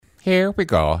Here we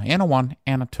go. And a 1,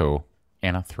 and a 2,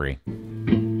 and a 3.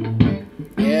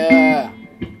 Yeah.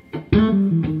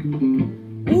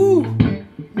 Woo. Ooh.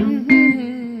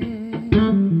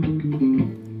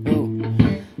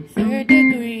 Third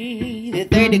Degree, the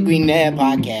Third Degree Net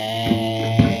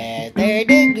Podcast. Third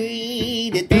Degree,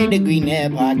 the Third Degree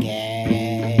Net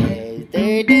Podcast.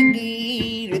 Third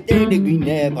Degree, the Third Degree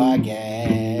Net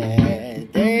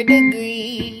Podcast. Third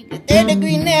Degree, the Third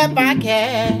Degree Net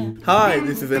Podcast. Hi,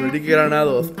 this is Enrique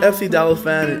Granados, FC Dallas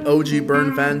fan and OG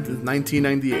Burn fan since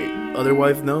 1998,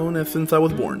 otherwise known as since I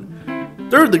was born.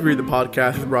 Third Degree, the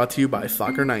podcast, is brought to you by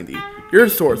Soccer 90, your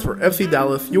source for FC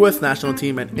Dallas, U.S. national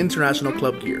team, and international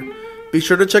club gear. Be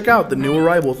sure to check out the new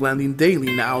arrivals landing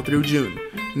daily now through June.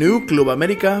 New Club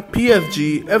America,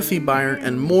 PSG, FC Bayern,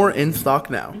 and more in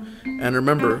stock now. And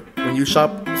remember, when you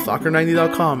shop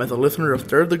soccer90.com as a listener of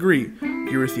Third Degree,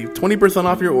 you receive 20%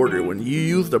 off your order when you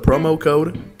use the promo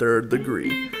code Third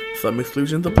Degree. Some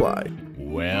exclusions apply.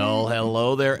 Well,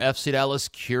 hello there, FC Dallas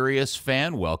Curious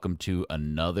fan. Welcome to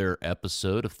another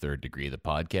episode of Third Degree, the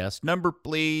podcast. Number,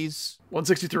 please.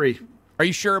 163. Are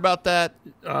you sure about that?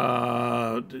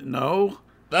 No.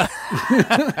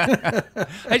 I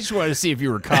just wanted to see if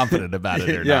you were confident about it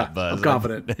or Yeah, not, Buzz. I'm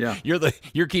confident. Yeah.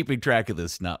 You're keeping track of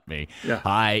this, not me. Yeah.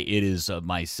 Hi, it is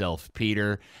myself,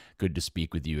 Peter. Good to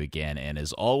speak with you again. And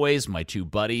as always, my two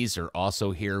buddies are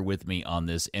also here with me on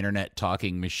this internet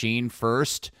talking machine.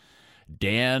 First,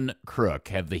 Dan Crook.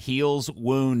 Have the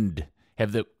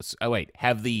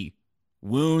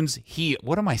wounds heal?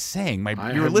 What am I saying?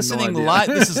 You're listening live.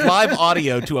 This is live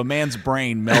audio to a man's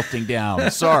brain melting down.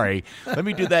 Sorry. Let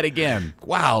me do that again.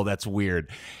 Wow, that's weird.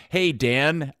 Hey,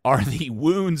 Dan, are the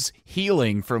wounds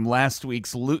healing from last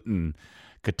week's Luton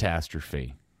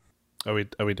catastrophe? Are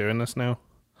we doing this now?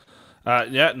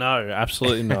 Yeah, no,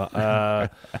 absolutely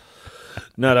not.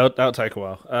 No, that'll take a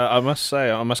while. I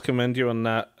must commend you on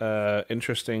that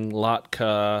interesting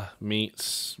Latka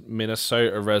meets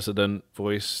Minnesota resident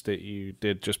voice that you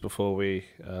did just before we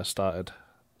started.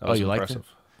 That was you impressive. liked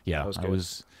it? Yeah, that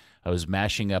was I was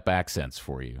mashing up accents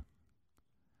for you.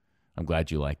 I'm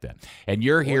glad you like that. And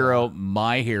your hero,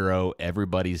 my hero,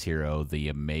 everybody's hero, the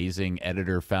amazing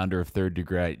editor, founder of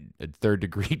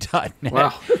thirddegree.net.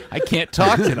 Wow. I can't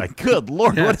talk tonight. Good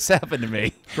Lord, what has happened to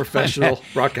me? Professional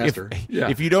broadcaster.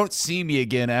 If you don't see me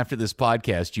again after this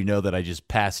podcast, you know that I just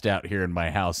passed out here in my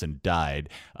house and died.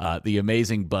 The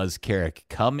amazing Buzz Carrick.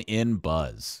 Come in,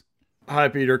 Buzz. Hi,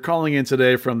 Peter. Calling in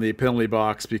today from the penalty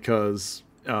box because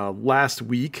last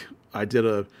week I did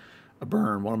a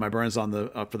burn, one of my burns on the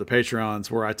for the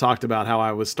Patreons, where I talked about how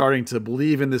I was starting to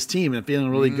believe in this team and feeling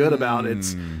really good about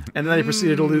it, and then they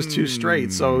proceeded to lose 2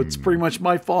 straight. So it's pretty much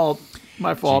my fault.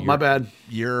 My bad.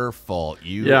 Your fault.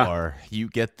 You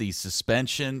get the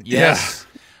suspension. Yes.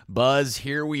 Yeah. Buzz,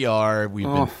 here we are. We've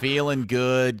been feeling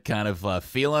good, kind of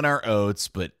feeling our oats,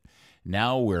 but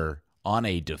now we're on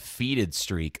a defeated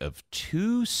streak of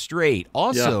 2 straight.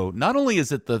 Also, not only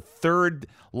is it the third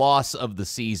loss of the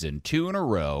season, 2 in a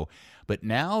row, but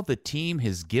now the team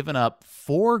has given up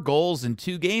 4 goals in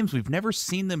 2 games. We've never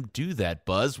seen them do that,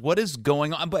 Buzz. What is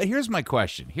going on? But here's my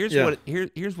question. Here's what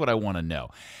I want to know.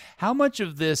 How much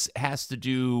of this has to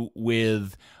do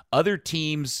with other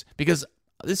teams? Because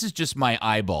this is just my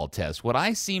eyeball test. What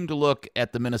I seem to look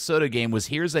at the Minnesota game was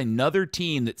here's another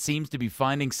team that seems to be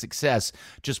finding success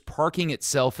just parking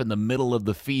itself in the middle of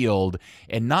the field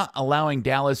and not allowing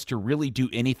Dallas to really do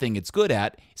anything it's good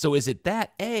at. So is it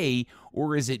that, A,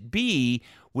 or is it B,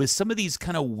 with some of these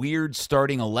kind of weird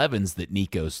starting 11s that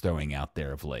Nico's throwing out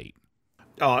there of late?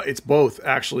 It's both,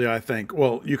 actually, I think.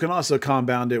 Well, you can also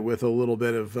compound it with a little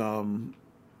bit of,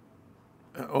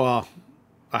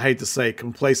 I hate to say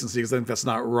complacency because I think that's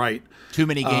not right. Too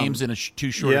many games in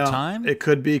too short a time? It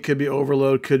could be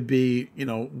overload, could be,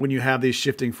 when you have these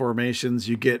shifting formations,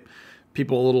 you get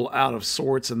people a little out of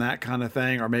sorts and that kind of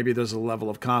thing, or maybe there's a level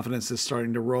of confidence that's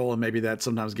starting to roll, and maybe that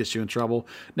sometimes gets you in trouble.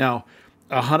 Now,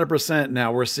 100%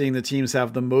 now we're seeing the teams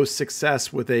have the most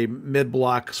success with a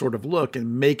mid-block sort of look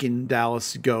and making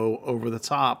Dallas go over the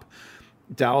top.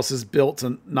 Dallas is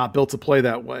not built to play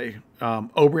that way.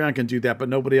 Obrian can do that, but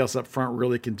nobody else up front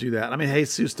really can do that. I mean,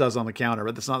 Jesus does on the counter,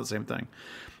 but that's not the same thing.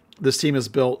 This team is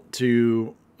built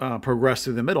to progress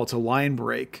through the middle, to line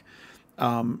break.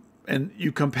 And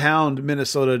you compound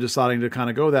Minnesota deciding to kind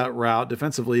of go that route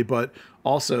defensively, but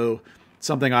also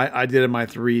something I did in my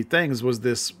 3 things was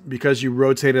this, because you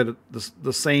rotated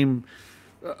the same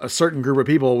a certain group of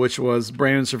people, which was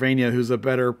Brandon Cervania, who's a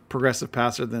better progressive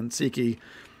passer than Siki.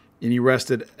 and you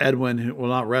rested Edwin,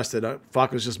 not rested.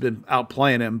 Faco's just been out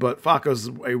playing him, but Faco's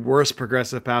a worse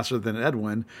progressive passer than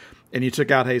Edwin. And you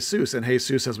took out Jesus, and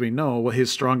Jesus, as we know,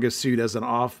 his strongest suit as an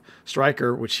off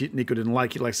striker, which Nico didn't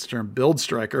like. He likes the term build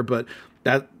striker, but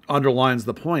that underlines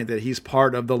the point that he's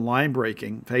part of the line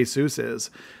breaking. Jesus is.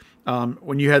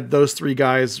 When you had those three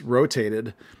guys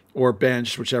rotated or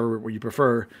benched, whichever you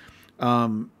prefer,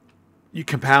 you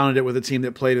compounded it with a team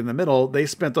that played in the middle. They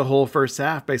spent the whole first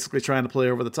half basically trying to play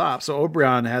over the top. So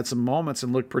O'Brien had some moments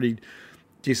and looked pretty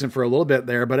decent for a little bit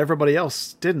there, but everybody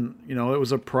else didn't. It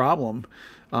was a problem.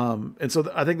 And so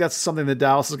I think that's something that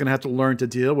Dallas is going to have to learn to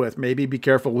deal with. Maybe be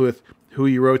careful with who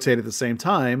you rotate at the same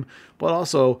time, but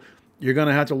also you're going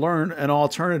to have to learn an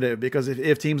alternative, because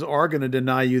if teams are going to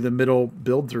deny you the middle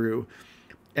build through,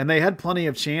 and they had plenty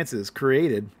of chances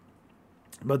created,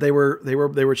 but they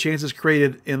were chances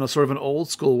created in a sort of an old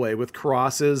school way with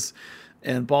crosses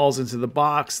and balls into the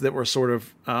box that were sort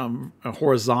of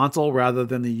horizontal rather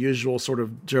than the usual sort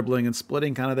of dribbling and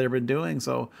splitting kind of they've been doing.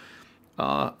 So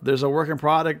there's a work in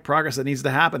progress that needs to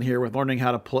happen here with learning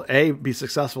how to be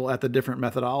successful at the different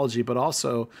methodology, but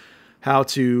also how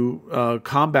to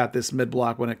combat this mid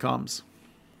block when it comes.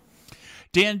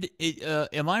 Dan,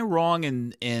 am I wrong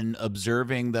in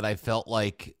observing that I felt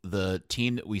like the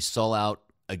team that we saw out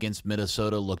against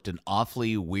Minnesota looked an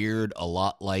awfully weird, a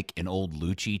lot like an old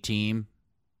Lucci team?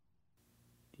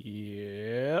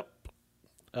 Yep.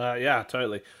 Yeah,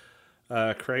 totally.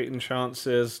 Creating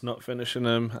chances, not finishing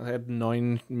them. I had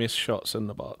 9 missed shots in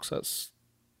the box.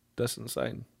 That's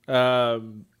insane. Yeah.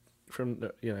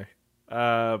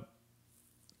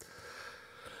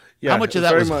 How much of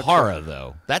that was Hara,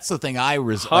 though? That's the thing I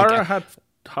was. Hara had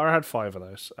 5 of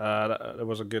those. There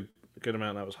was a good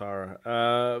amount that was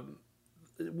Hara.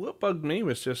 What bugged me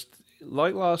was just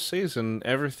like last season.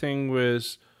 Everything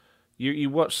was you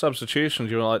watch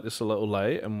substitutions. You were like, this is a little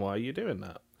late, and why are you doing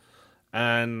that?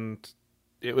 And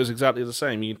it was exactly the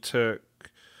same. You took,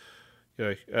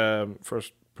 for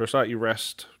a start, you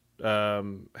rest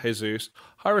Jesus.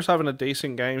 Hara's having a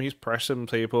decent game. He's pressing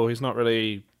people. He's not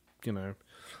really,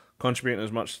 contributing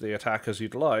as much to the attack as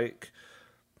you'd like.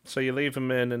 So you leave him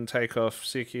in and take off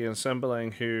Siki and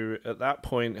Sembeling, who at that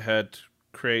point had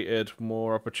created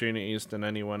more opportunities than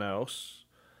anyone else,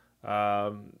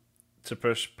 to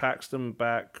push Paxton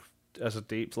back as a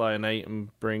deep line 8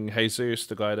 and bring Jesus,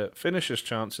 the guy that finishes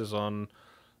chances, on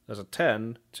as a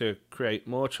 10 to create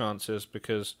more chances,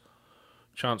 because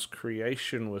chance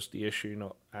creation was the issue,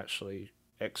 not actually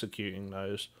executing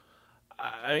those.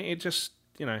 It just,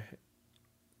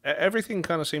 everything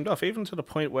kind of seemed off, even to the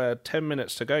point where 10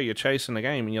 minutes to go, you're chasing the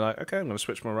game and you're like, okay, I'm going to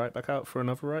switch my right back out for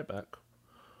another right back.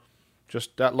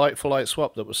 Just that light-for-light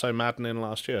swap that was so maddening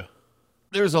last year.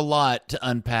 There's a lot to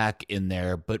unpack in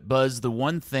there, but Buzz, the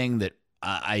one thing that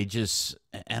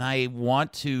I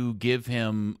want to give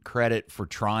him credit for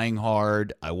trying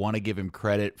hard. I want to give him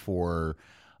credit for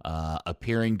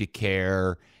appearing to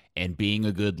care and being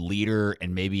a good leader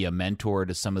and maybe a mentor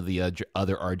to some of the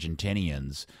other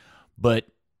Argentinians. But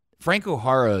Franco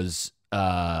Jara's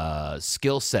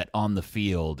skill set on the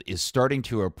field is starting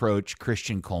to approach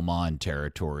Christian Coleman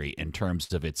territory in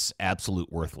terms of its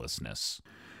absolute worthlessness.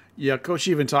 Yeah, Coach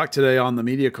even talked today on the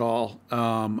media call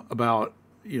about,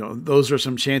 those are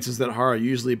some chances that Jara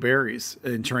usually buries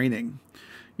in training,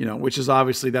 which is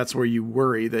obviously that's where you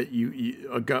worry that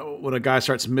when a guy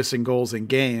starts missing goals in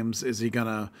games, is he going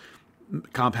to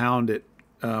compound it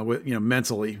with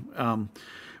mentally?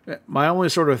 My only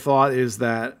sort of thought is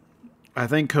that I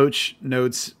think Coach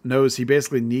knows he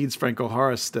basically needs Franco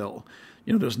Jara still.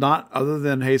 There's not, other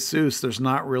than Jesus, there's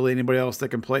not really anybody else that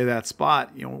can play that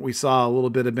spot. We saw a little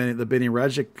bit of the Benny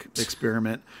Regic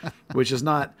experiment, which is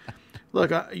not,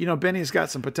 look, Benny's got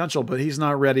some potential, but he's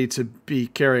not ready to be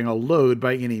carrying a load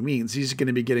by any means. He's going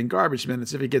to be getting garbage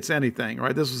minutes if he gets anything,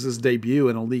 right? This was his debut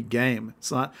in a league game.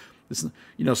 So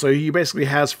he basically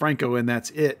has Franco and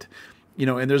that's it.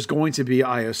 And there's going to be,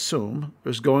 I assume,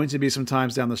 some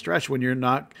times down the stretch when you're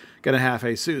not going to have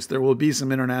Jesus. There will be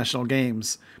some international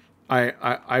games. I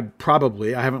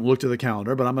haven't looked at the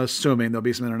calendar, but I'm assuming there'll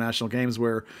be some international games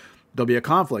where there'll be a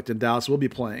conflict and Dallas will be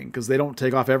playing because they don't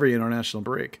take off every international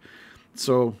break.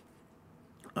 So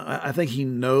I think he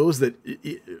knows that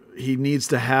he needs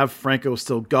to have Franco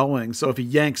still going. So if he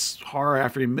yanks Jara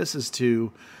after he misses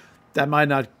 2, that might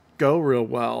not go real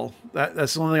well.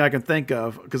 That's the only thing I can think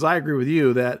of, because I agree with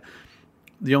you that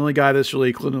the only guy that's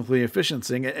really clinically efficient,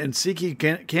 and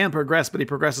Siki can progress, but he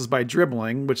progresses by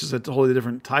dribbling, which is a totally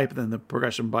different type than the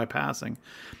progression by passing.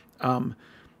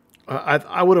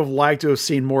 I would have liked to have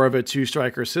seen more of a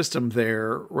 2-striker system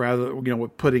there, rather,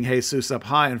 with putting Jesus up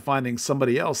high and finding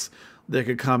somebody else that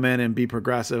could come in and be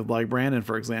progressive, like Brandon,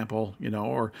 for example,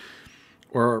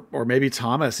 or maybe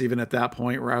Thomas even at that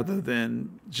point, rather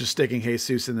than just sticking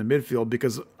Jesus in the midfield,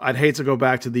 because I'd hate to go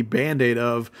back to the Band-Aid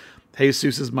of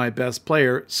Jesus is my best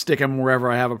player, stick him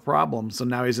wherever I have a problem. So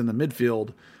now he's in the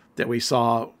midfield that we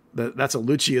saw. That's a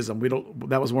Lucciism.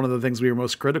 That was one of the things we were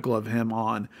most critical of him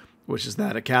on, which is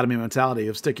that academy mentality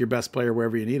of stick your best player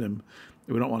wherever you need him.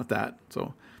 We don't want that.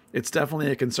 So it's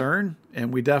definitely a concern,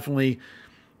 and we definitely,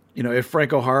 if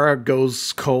Franco Jara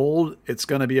goes cold, it's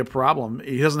going to be a problem.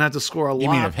 He doesn't have to score a lot. You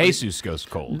mean if Jesus goes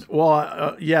cold?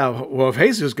 Well, yeah. Well, if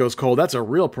Jesus goes cold, that's a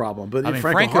real problem. But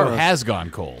Franco has gone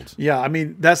cold. Yeah, I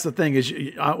mean, that's the thing is,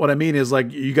 what I mean is,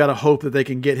 like, you got to hope that they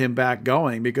can get him back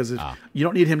going, because you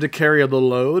don't need him to carry the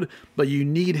load, but you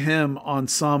need him on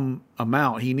some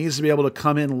amount. He needs to be able to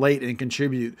come in late and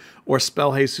contribute, or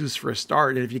spell Jesus for a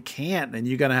start. And if you can't, then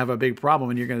you're going to have a big problem,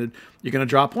 and you're going to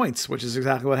drop points, which is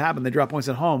exactly what happened. They drop points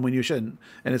at home when you shouldn't,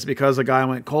 and it's because a guy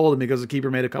went cold and because the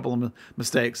keeper made a couple of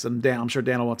mistakes. And I'm sure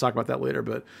Dan will talk about that later,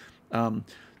 but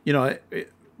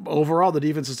overall the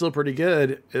defense is still pretty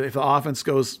good. If the offense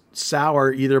goes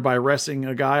sour either by resting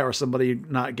a guy or somebody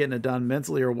not getting it done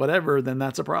mentally or whatever, then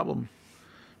that's a problem.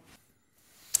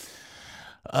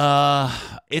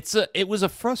 It was a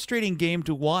frustrating game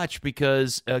to watch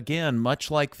because, again, much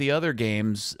like the other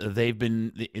games,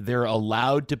 they're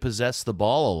allowed to possess the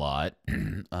ball a lot,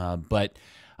 but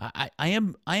I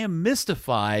am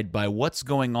mystified by what's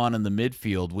going on in the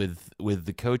midfield with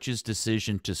the coach's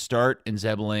decision to start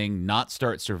Nzebling, not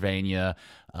start Cervenia,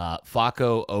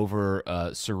 Faco over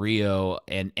Cerrillo,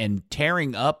 and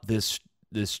tearing up this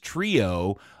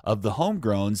trio of the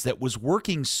homegrowns that was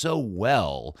working so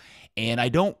well. And I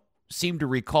don't seem to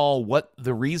recall what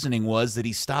the reasoning was that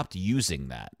he stopped using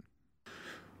that.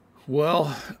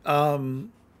 Well,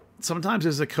 sometimes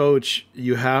as a coach,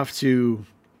 you have to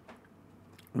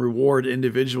reward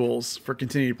individuals for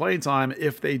continued playing time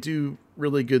if they do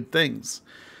really good things.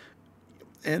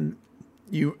 And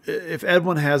if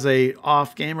Edwin has a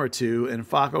off game or two and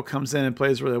Faco comes in and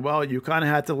plays really well, you kind of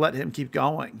have to let him keep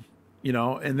going.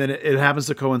 And then it happens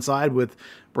to coincide with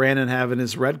Brandon having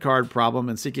his red card problem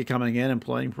and Siki coming in and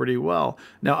playing pretty well.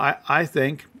 Now, I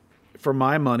think, for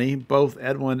my money, both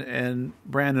Edwin and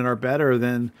Brandon are better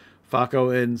than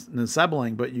Faco and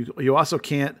Nzebling, but you also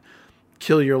can't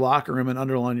kill your locker room and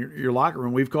underline your locker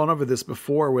room. We've gone over this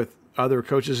before with other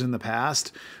coaches in the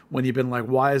past when you've been like,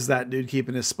 why is that dude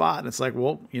keeping his spot? And it's like,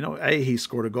 well, he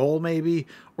scored a goal maybe,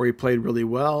 or he played really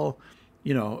well.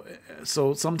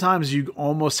 So sometimes you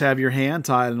almost have your hand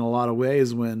tied in a lot of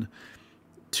ways when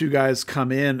two guys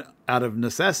come in out of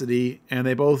necessity and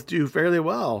they both do fairly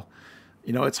well.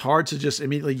 It's hard to just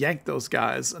immediately yank those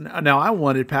guys. Now, I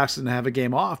wanted Paxton to have a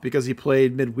game off because he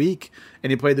played midweek and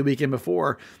he played the weekend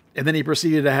before. And then he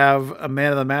proceeded to have a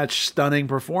man of the match stunning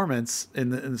performance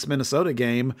in this Minnesota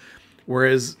game.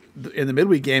 Whereas in the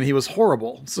midweek game, he was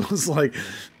horrible. So it's like,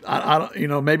 I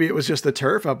don't, maybe it was just the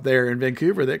turf up there in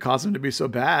Vancouver that caused him to be so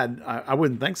bad. I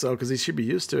wouldn't think so, because he should be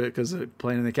used to it because of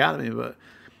playing in the academy. But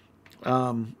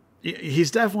he's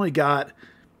definitely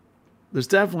there's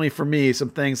definitely, for me, some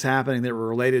things happening that were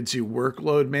related to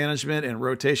workload management and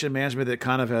rotation management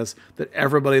that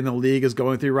everybody in the league is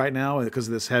going through right now because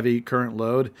of this heavy current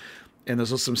load. And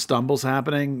there's some stumbles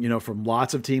happening, from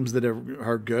lots of teams that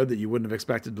are good that you wouldn't have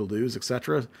expected to lose,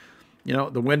 etc.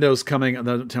 The window's coming,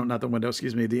 not the window,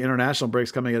 excuse me, the international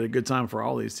break's coming at a good time for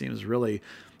all these teams, really.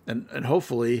 And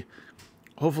hopefully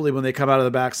when they come out of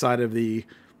the backside of the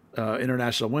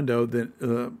international window,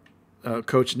 then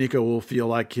Coach Nico will feel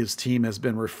like his team has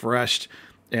been refreshed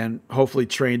and hopefully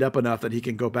trained up enough that he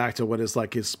can go back to what is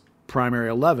like his primary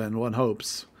 11, one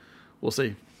hopes. We'll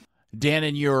see. Dan,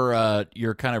 in your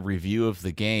kind of review of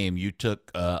the game, you took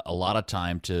a lot of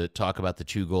time to talk about the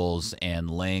 2 goals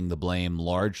and laying the blame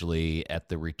largely at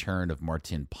the return of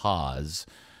Martin Paz,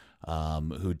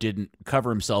 who didn't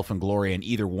cover himself in glory in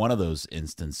either one of those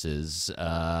instances.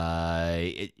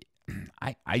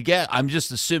 I'm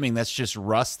just assuming that's just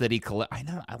rust that he collect. I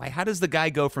know. Like, how does the guy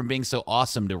go from being so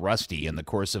awesome to rusty in the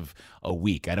course of a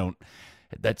week?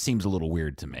 That seems a little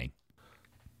weird to me.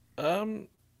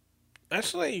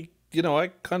 Actually,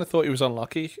 I kind of thought he was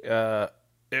unlucky.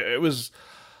 It was.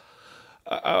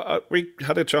 We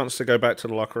had a chance to go back to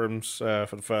the locker rooms for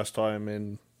the first time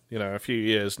in a few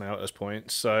years now at this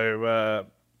point. So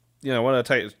I want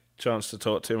to take a chance to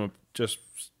talk to him, just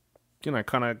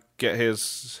kind of get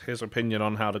his opinion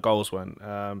on how the goals went.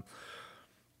 On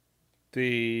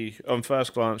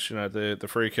first glance, the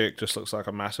free kick just looks like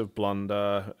a massive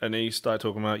blunder, and he started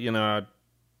talking about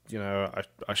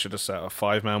I should have set a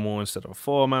 5-man wall instead of a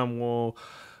 4-man wall.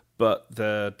 but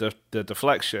the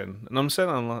deflection, and I'm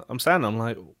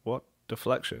like, what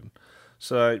deflection?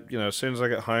 So as soon as I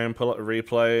get home, pull up a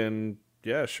replay, and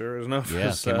yeah, sure enough,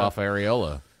 Yeah, came off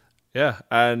Areola. Yeah,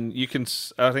 and you can.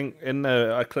 I think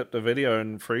I clipped the video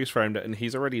and freeze framed it, and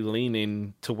he's already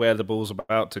leaning to where the ball's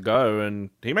about to go, and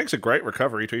he makes a great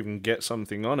recovery to even get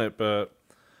something on it. But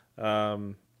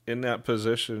in that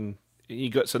position, he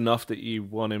gets enough that you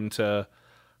want him to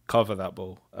cover that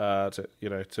ball,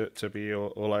 to be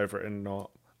all over it and not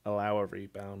allow a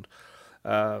rebound.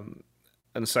 And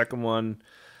the second one's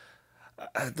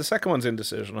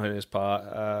indecision on his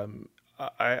part.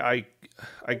 I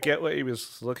get what he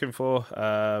was looking for.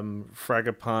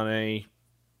 Fragapane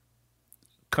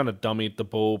kind of dummied the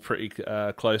ball pretty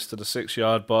close to the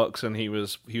 6-yard box, and he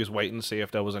was waiting to see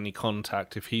if there was any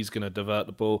contact, if he's going to divert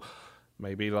the ball.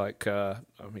 Maybe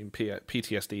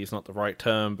PTSD is not the right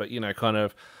term, but kind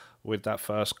of with that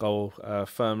first goal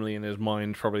firmly in his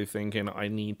mind, probably thinking, I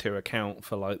need to account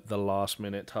for like the last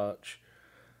minute touch.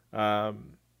 Yeah,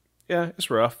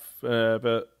 it's rough,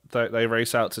 but they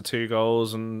race out to 2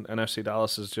 goals, and FC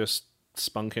Dallas is just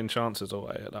spunking chances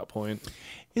away at that point.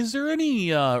 Is there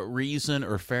any reason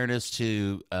or fairness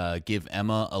to give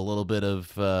Emma a little bit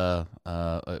of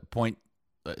point?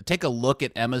 Take a look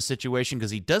at Emma's situation,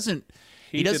 because he doesn't.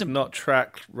 He did not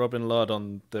track Robin Lod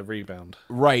on the rebound.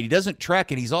 Right, he doesn't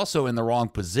track, and he's also in the wrong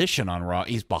position on Raw.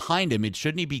 He's behind him.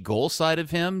 Shouldn't he be goal side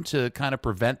of him to kind of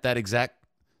prevent that exact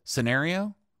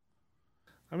scenario?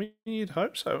 I mean, you'd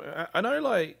hope so. I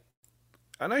know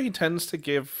he tends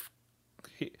to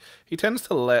he tends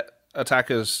to let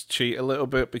attackers cheat a little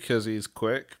bit because he's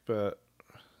quick, but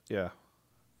yeah.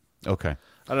 Okay.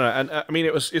 I don't know. And I mean,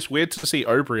 it's weird to see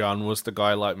O'Brien was the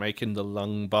guy making the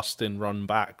lung busting run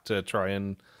back to try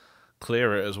and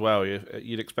clear it as well.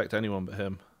 You'd expect anyone but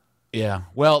him. Yeah,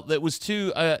 well, it was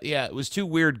two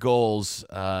weird goals,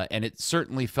 and it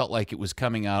certainly felt like it was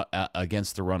coming out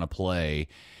against the run of play.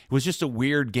 It was just a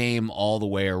weird game all the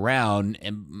way around,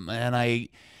 and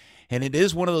it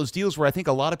is one of those deals where I think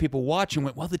a lot of people watch and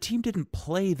went, well, the team didn't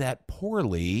play that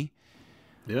poorly.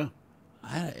 Yeah.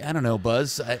 I don't know,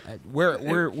 Buzz. Where's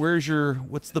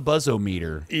what's the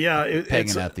buzzometer? Yeah,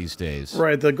 pegging out these days.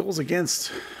 Right, the goals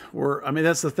against were. I mean,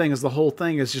 that's the thing, is the whole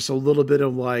thing is just a little bit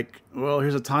of like, well,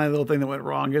 here's a tiny little thing that went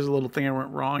wrong. Here's a little thing that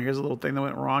went wrong. Here's a little thing that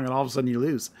went wrong, and all of a sudden you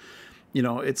lose.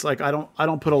 It's like I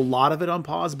don't put a lot of it on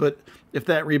pause, but if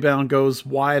that rebound goes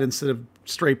wide instead of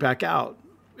straight back out,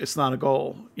 it's not a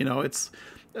goal.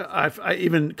 I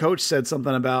even coach said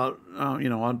something about,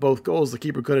 on both goals, the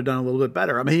keeper could have done a little bit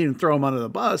better. I mean, he didn't throw him under the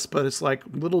bus, but it's like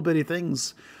little bitty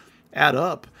things add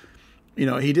up.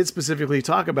 He did specifically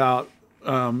talk about,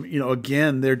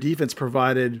 again, their defense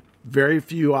provided very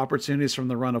few opportunities from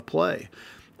the run of play.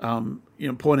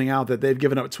 Pointing out that they've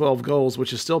given up 12 goals,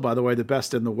 which is still, by the way, the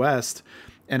best in the West.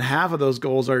 And half of those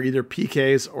goals are either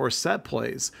PKs or set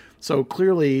plays. So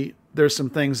clearly there's some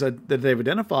things that they've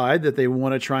identified that they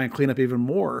want to try and clean up even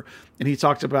more. And he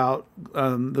talked about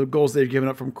the goals they've given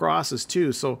up from crosses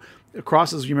too. So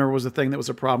crosses, you remember, was the thing that was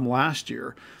a problem last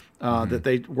year, that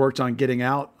they worked on getting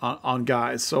out on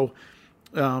guys. So,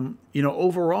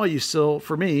 overall,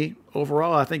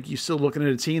 I think you're still looking at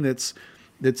a team that's,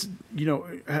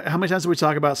 how many times do we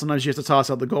talk about sometimes you have to toss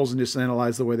out the goals and just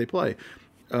analyze the way they play?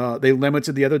 They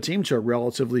limited the other team to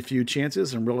relatively few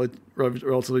chances and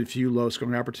relatively few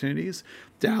low-scoring opportunities.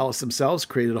 Dallas themselves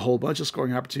created a whole bunch of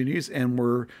scoring opportunities and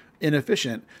were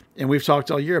inefficient. And we've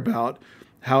talked all year about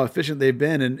how efficient they've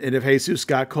been. And if Jesus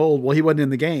got cold, well, he wasn't in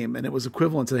the game. And it was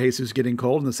equivalent to Jesus getting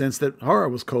cold in the sense that Hara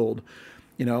was cold.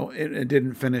 It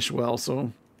didn't finish well.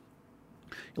 So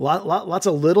lots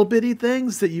of little bitty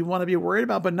things that you want to be worried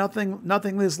about, but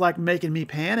nothing is like making me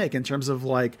panic in terms of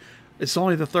like, it's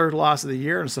only the third loss of the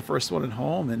year, and it's the first one at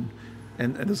home, and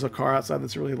there's a car outside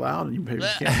that's really loud, and you maybe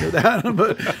can't hear that.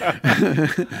 But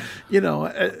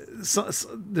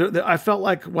I felt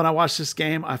like when I watched this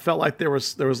game, I felt like there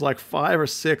was like 5 or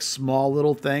 6 small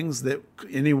little things that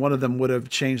any one of them would have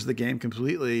changed the game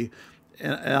completely,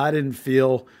 and I didn't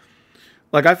feel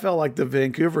like, I felt like the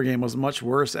Vancouver game was much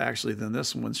worse actually than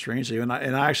this one, strangely, and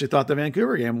I actually thought the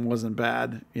Vancouver game wasn't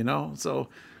bad, so.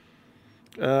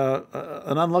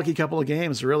 An unlucky couple of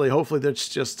games, really. Hopefully that's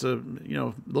just a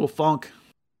little funk.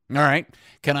 All right.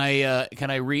 Can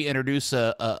I reintroduce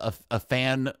a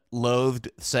fan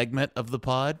loathed segment of the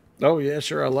pod? Oh yeah,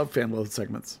 sure. I love fan loathed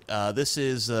segments. This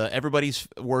is everybody's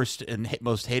worst and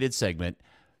most hated segment.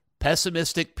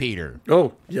 Pessimistic Peter.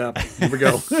 Oh, yeah. Here we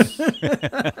go. Let's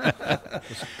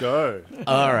go.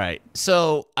 All right.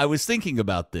 So I was thinking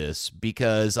about this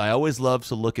because I always love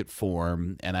to look at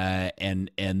form,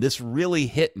 and this really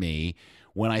hit me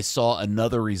when I saw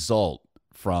another result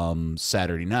from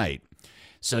Saturday night.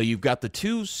 So you've got the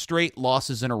 2 straight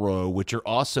losses in a row, which are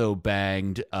also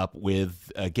banged up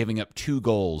with giving up 2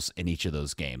 goals in each of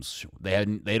those games.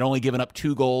 They'd only given up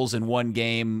 2 goals in one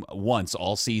game once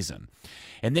all season.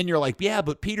 And then you're like, yeah,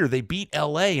 but Peter, they beat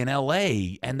L.A. in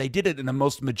L.A., and they did it in the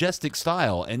most majestic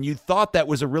style. And you thought that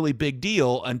was a really big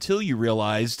deal until you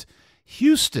realized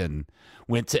Houston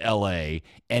went to L.A.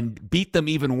 and beat them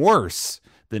even worse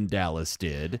than Dallas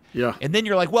did. Yeah. And then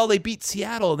you're like, well, they beat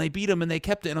Seattle, and they beat them, and they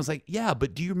kept it. And I was like, yeah,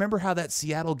 but do you remember how that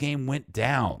Seattle game went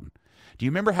down? Do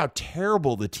you remember how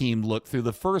terrible the team looked through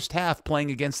the first half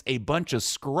playing against a bunch of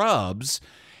scrubs,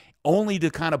 only to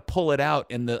kind of pull it out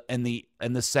in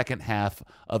the second half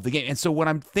of the game? And so when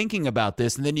I'm thinking about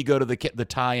this, and then you go to the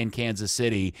tie in Kansas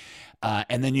City,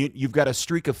 and then you've got a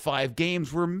streak of 5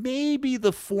 games where maybe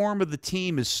the form of the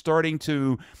team is starting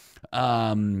to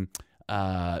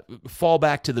fall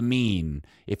back to the mean,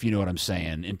 if you know what I'm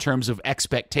saying, in terms of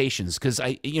expectations. Because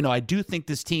I do think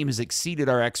this team has exceeded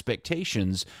our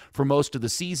expectations for most of the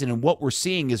season, and what we're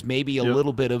seeing is maybe a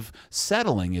little bit of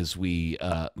settling as we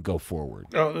go forward.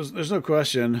 Oh, there's no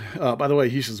question. By the way,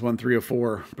 Houston's won 3 of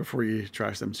 4 before you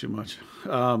trash them too much.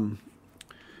 The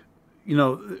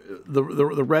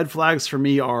red flags for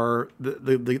me are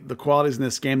the qualities in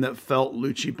this game that felt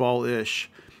Lucci Ball-ish,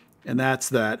 and that's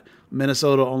that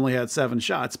Minnesota only had 7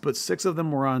 shots, but 6 of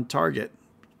them were on target,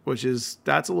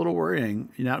 that's a little worrying.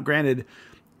 Granted,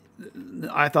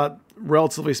 I thought,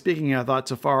 relatively speaking,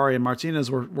 Tafari and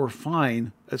Martinez were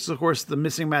fine. It's, of course, the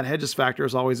missing Matt Hedges factor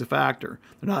is always a factor.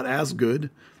 They're not as good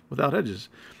without Hedges.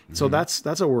 Mm-hmm. So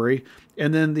that's a worry.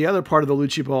 And then the other part of the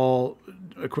Lucci Ball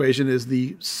equation is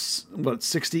the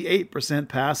 68%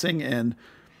 passing and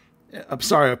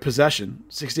possession,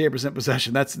 68%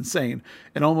 possession. That's insane.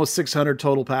 And almost 600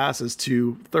 total passes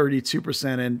to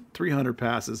 32% and 300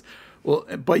 passes. Well,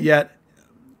 but yet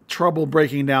trouble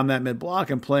breaking down that mid block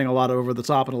and playing a lot over the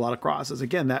top and a lot of crosses.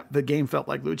 Again, the game felt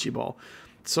like Lucci Ball.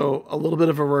 So a little bit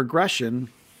of a regression,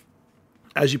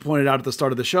 as you pointed out at the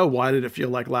start of the show. Why did it feel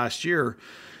like last year?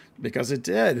 Because it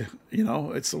did.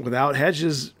 It's without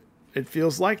Hedges, it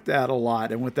feels like that a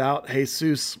lot. And without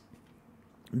Jesus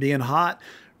being hot,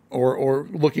 or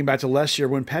looking back to last year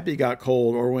when Pepe got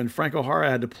cold, or when Franco Jara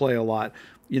had to play a lot,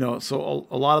 so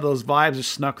a lot of those vibes are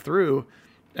snuck through,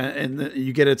 and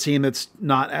you get a team that's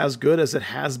not as good as it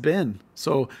has been.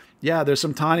 So yeah, there's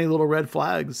some tiny little red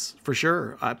flags for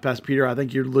sure. Pastor Peter, I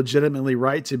think you're legitimately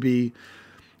right to be,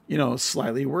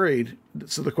 slightly worried.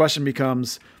 So the question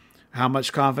becomes, how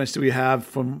much confidence do we have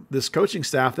from this coaching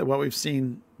staff that what we've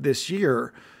seen this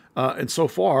year? And so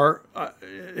far,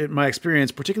 in my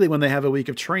experience, particularly when they have a week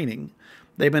of training,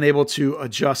 they've been able to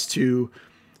adjust to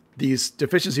these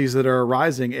deficiencies that are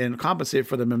arising and compensate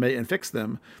for them and fix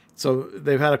them. So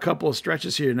they've had a couple of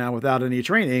stretches here now without any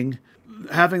training.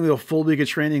 Having the full week of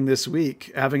training this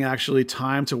week, having actually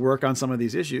time to work on some of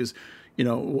these issues,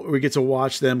 we get to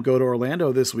watch them go to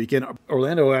Orlando this weekend.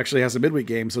 Orlando actually has a midweek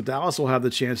game, so Dallas will have the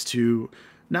chance to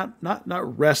not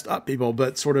rest up people,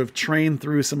 but sort of train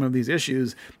through some of these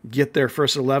issues, get their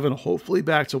first 11, hopefully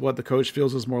back to what the coach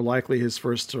feels is more likely his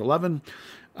first 11,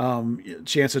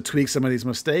 chance to tweak some of these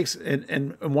mistakes.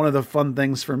 And one of the fun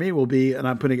things for me will be, and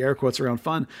I'm putting air quotes around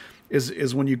fun,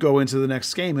 is when you go into the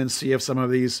next game and see if some of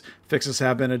these fixes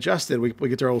have been adjusted. We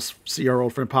get to see our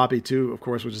old friend Poppy too, of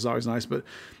course, which is always nice, but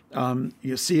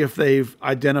you see if they've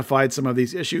identified some of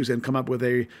these issues and come up with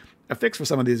a fix for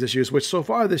some of these issues, which so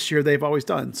far this year they've always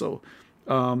done. So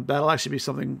that'll actually be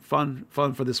something fun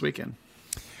for this weekend.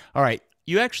 All right.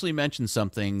 You actually mentioned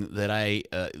something that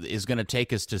is going to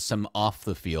take us to some off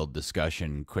the field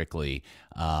discussion quickly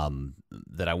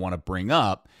that I want to bring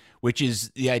up, which is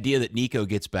the idea that Nico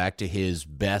gets back to his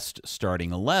best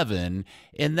starting 11.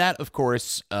 And that, of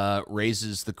course,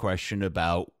 raises the question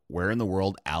about where in the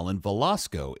world Alan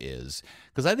Velasco is.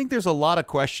 Because I think there's a lot of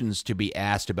questions to be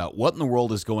asked about what in the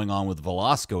world is going on with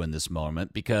Velasco in this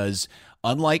moment, because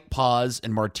unlike Paz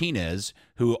and Martinez,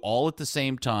 who all at the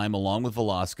same time, along with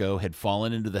Velasco, had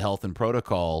fallen into the health and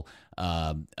protocol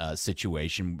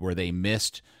situation where they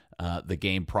missed the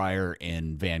game prior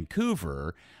in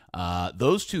Vancouver,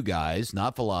 those two guys,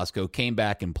 not Velasco, came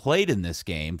back and played in this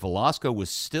game. Velasco was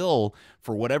still,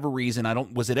 for whatever reason,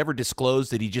 was it ever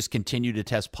disclosed that he just continued to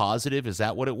test positive? Is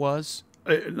that what it was?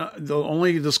 The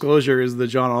only disclosure is the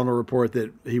John Arnold report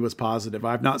that he was positive.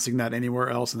 I've not seen that anywhere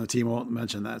else, and the team won't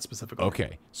mention that specifically.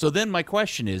 Okay. So then my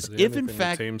question is, if in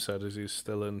fact the team said is he's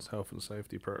still in health and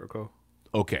safety protocol.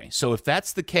 Okay, so if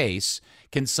that's the case,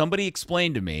 can somebody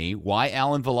explain to me why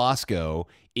Alan Velasco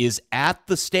is at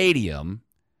the stadium?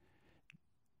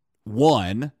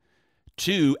 1,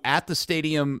 2 at the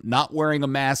stadium, not wearing a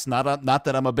mask. Not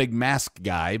that I'm a big mask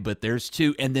guy, but there's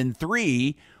 2. And then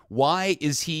 3, why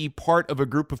is he part of a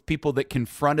group of people that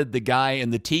confronted the guy in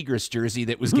the Tigres jersey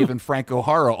that was giving Franco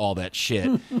Jara all that shit?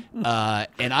 Am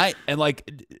I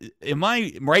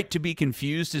right to be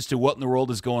confused as to what in the world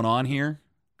is going on here?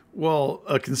 Well,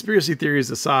 conspiracy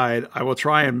theories aside, I will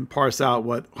try and parse out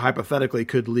what hypothetically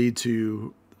could lead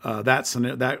to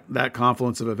that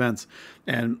confluence of events.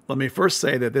 And let me first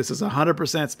say that this is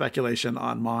 100% speculation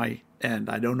on my end.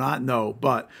 I do not know,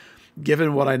 but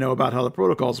given what I know about how the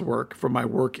protocols work from my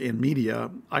work in media,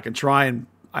 I can try and,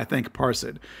 I think, parse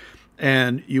it.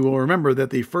 And you will remember that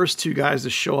the first 2 guys to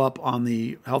show up on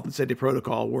the health and safety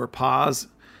protocol were Paz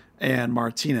and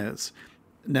Martinez.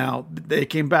 Now, they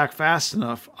came back fast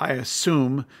enough. I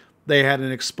assume they had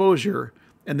an exposure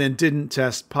and then didn't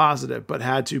test positive, but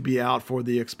had to be out for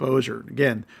the exposure.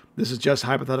 Again, this is just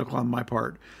hypothetical on my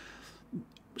part.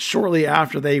 Shortly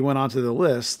after they went onto the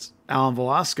list, Alan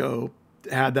Velasco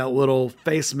had that little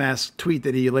face mask tweet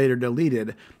that he later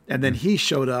deleted, and then he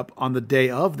showed up on the day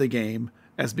of the game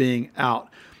as being out.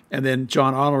 And then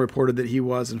John Arnold reported that he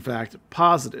was, in fact,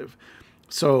 positive.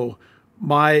 So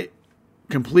my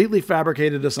completely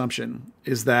fabricated assumption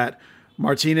is that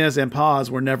Martinez and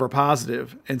Paz were never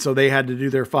positive, and so they had to do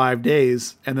their 5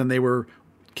 days, and then they were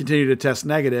continued to test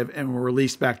negative and were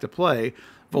released back to play.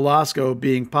 Velasco,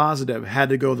 being positive, had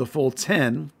to go the full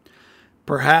 10,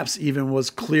 perhaps even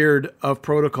was cleared of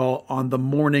protocol on the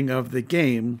morning of the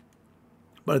game.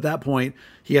 But at that point,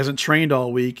 he hasn't trained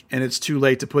all week, and it's too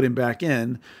late to put him back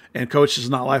in. And coach is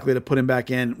not likely to put him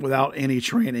back in without any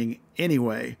training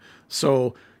anyway.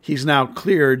 So he's now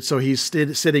cleared, so he's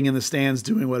sitting in the stands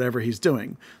doing whatever he's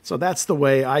doing. So that's the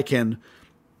way I can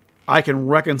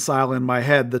reconcile in my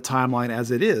head the timeline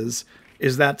as it is.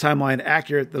 Is that timeline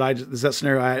accurate? Is that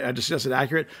scenario I just suggested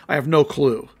accurate? I have no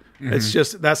clue. Mm-hmm. It's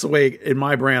just that's the way in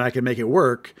my brain I can make it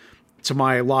work to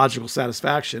my logical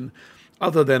satisfaction.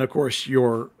 Other than, of course,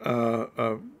 your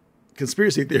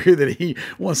conspiracy theory that he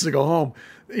wants to go home,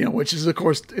 which is, of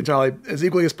course, entirely as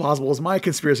equally as possible as my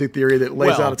conspiracy theory that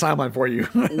lays out a timeline for you.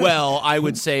 Well, I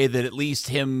would say that at least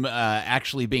him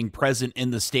actually being present in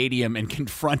the stadium and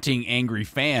confronting angry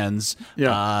fans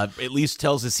at least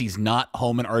tells us he's not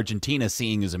home in Argentina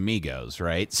seeing his amigos,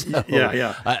 right? So,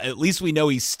 at least we know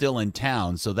he's still in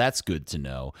town, so that's good to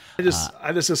know.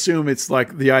 I just assume it's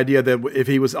like the idea that if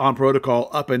he was on protocol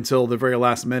up until the very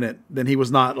last minute, then he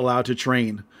was not allowed to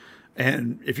train.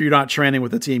 And if you're not training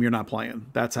with the team, you're not playing.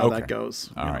 That's how that goes.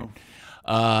 All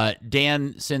right.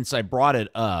 Dan, since I brought it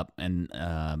up, and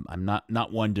I'm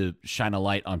not one to shine a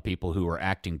light on people who are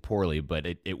acting poorly, but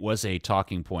it was a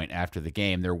talking point after the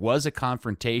game. There was a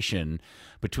confrontation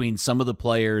between some of the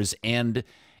players and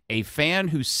a fan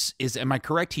who is, am I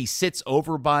correct, he sits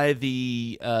over by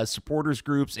the supporters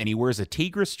groups and he wears a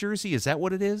Tigres jersey? Is that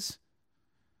what it is?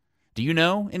 Do you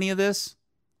know any of this?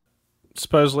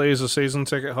 Supposedly he's a season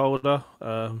ticket holder,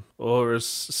 or as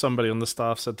somebody on the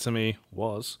staff said to me,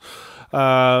 was.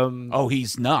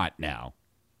 He's not now.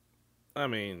 I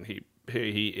mean,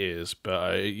 he is,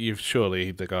 but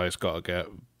surely the guy's got to get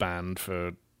banned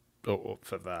for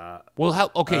that. Well, how?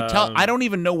 Okay, I don't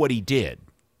even know what he did.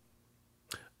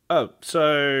 Oh,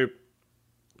 so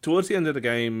towards the end of the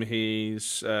game,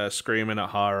 he's screaming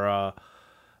at Jara.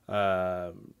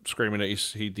 Screaming that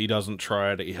he doesn't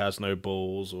try, that he has no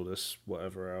balls, or this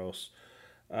whatever else.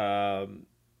 The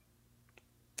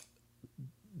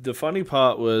funny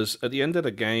part was at the end of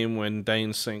the game when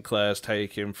Dane Sinclair's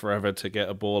taking forever to get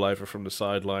a ball over from the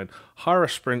sideline, Jara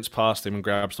sprints past him and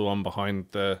grabs the one behind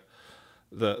the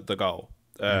goal,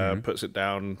 puts it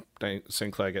down. Dane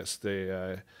Sinclair gets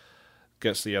the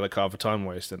yellow card for time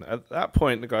wasting. At that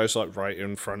point, the guy's like right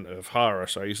in front of Jara,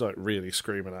 so he's like really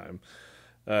screaming at him.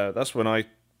 That's when I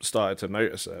started to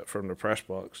notice it from the press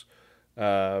box.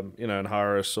 And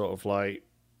Jara's sort of like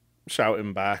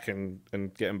shouting back and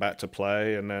getting back to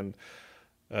play. And then,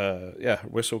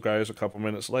 whistle goes a couple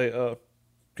minutes later.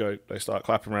 They start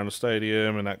clapping around the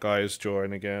stadium, and that guy is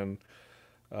joining again.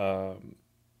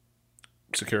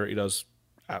 Security does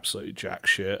absolutely jack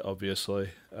shit,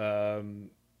 obviously. You've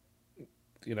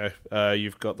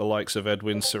got the likes of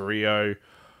Edwin Cerrillo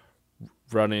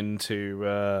run into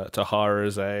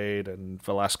Jara's aid, and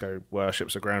Velasco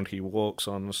worships the ground he walks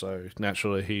on, so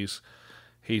naturally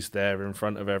he's there in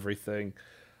front of everything.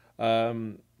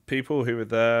 People who were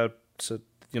there said,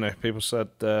 people said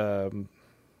that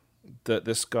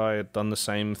this guy had done the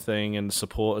same thing in the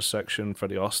supporters section for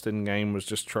the Austin game.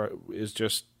 He's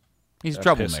a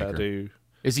troublemaker.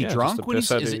 Is he drunk?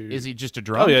 Is he just a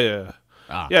drunk? Oh yeah.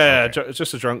 Okay.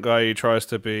 Just a drunk guy who tries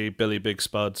to be Billy Big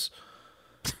Spuds.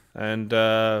 And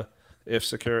if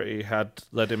security had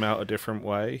led him out a different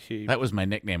way, he That was my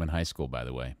nickname in high school, by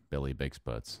the way, Billy Big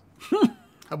Spots.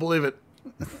 I believe it.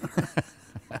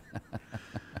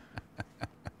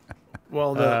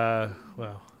 Well,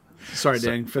 well. sorry,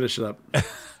 Dan, finish it up.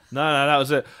 No, that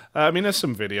was it. I mean, there's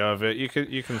some video of it. You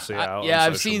can see it out Yeah, on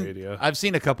I've social seen media. I've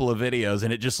seen a couple of videos,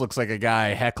 and it just looks like a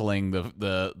guy heckling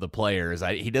the players.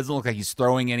 He doesn't look like he's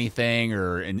throwing anything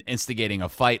or instigating a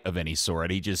fight of any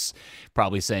sort. He just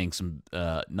probably saying some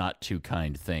not too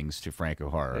kind things to Frank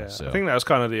O'Hara. Yeah, So I think that was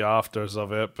kind of the afters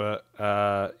of it, but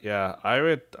yeah, I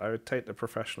would take the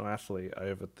professional athlete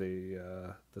over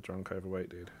the drunk overweight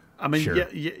dude. I mean, Sure.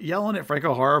 yelling at Frank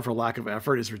O'Hara for lack of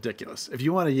effort is ridiculous. If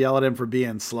you want to yell at him for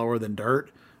being slower than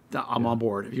dirt, I'm on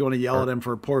board. If you want to yell at him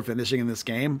for poor finishing in this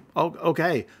game,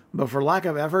 okay. But for lack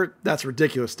of effort, that's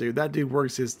ridiculous, dude. That dude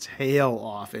works his tail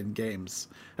off in games.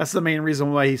 That's the main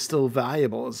reason why he's still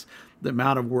valuable is the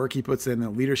amount of work he puts in, the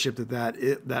leadership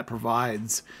that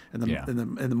provides, and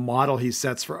the model he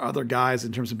sets for other guys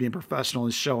in terms of being professional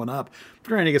and showing up.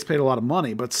 Granted, he gets paid a lot of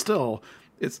money, but still.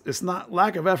 It's not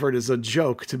lack of effort is a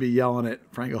joke to be yelling at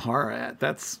Frank O'Hara at.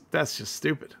 That's just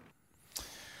stupid.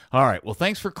 All right. Well,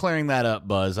 thanks for clearing that up,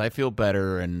 Buzz. I feel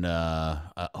better, and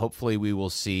hopefully we will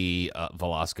see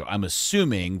Velasco. I'm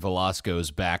assuming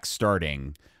Velasco's back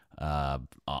starting on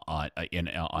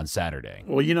Saturday.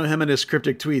 Well, you know him and his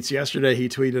cryptic tweets. Yesterday he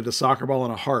tweeted a soccer ball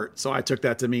and a heart, so I took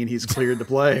that to mean he's cleared to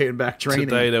play and back training.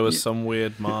 Today there was some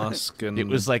weird mask, and It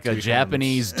was like a two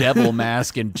Japanese hands. devil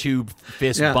mask and two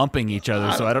fists Yeah. bumping each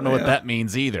other, so I don't know what that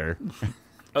means either.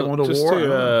 Going to just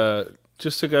war.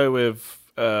 just to go with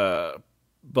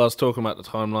Buzz talking about the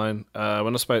timeline.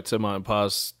 When I spoke to Martin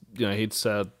Paz, he'd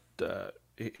said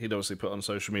he'd obviously put on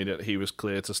social media that he was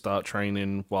clear to start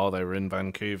training while they were in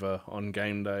Vancouver on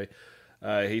game day.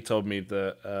 He told me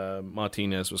that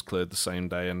Martinez was cleared the same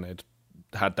day and they'd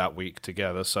had that week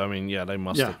together. So, I mean, yeah, they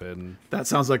must have been. That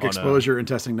sounds like on exposure and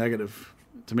testing negative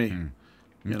to me.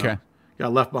 You Okay. know,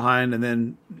 got left behind and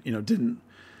then,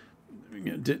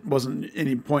 wasn't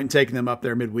any point in taking them up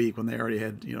there midweek when they already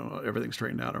had, everything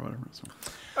straightened out or whatever. So.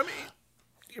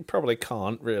 You probably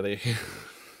can't really.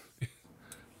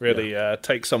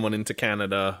 Take someone into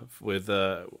Canada with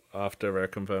after a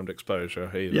confirmed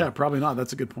exposure either. Yeah, probably not.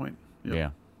 That's a good point. Yep. Yeah.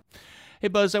 Hey,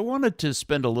 Buzz, I wanted to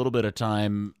spend a little bit of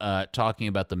time talking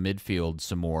about the midfield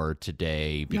some more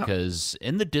today because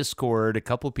in the Discord, a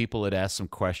couple people had asked some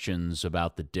questions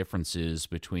about the differences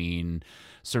between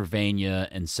Cervania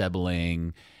and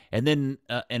Sebeling. And then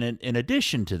in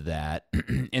addition to that,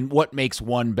 and what makes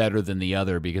one better than the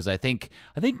other, because I think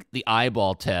the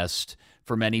eyeball test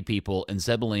for many people, and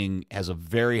Sebeling has a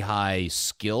very high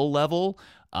skill level,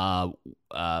 and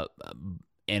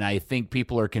I think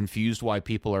people are confused why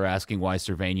people are asking why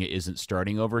Cervania isn't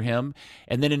starting over him.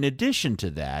 And then in addition to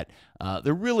that,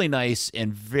 the really nice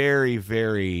and very,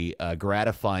 very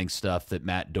gratifying stuff that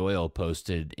Matt Doyle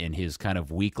posted in his kind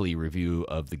of weekly review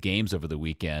of the games over the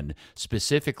weekend,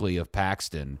 specifically of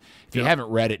Paxton. If you haven't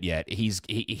read it yet,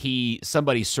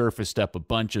 somebody surfaced up a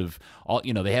bunch of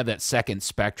they have that second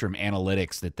spectrum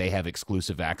analytics that they have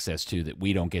exclusive access to that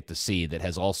we don't get to see, that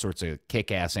has all sorts of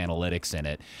kick-ass analytics in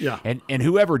it. Yeah. And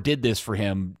whoever did this for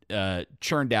him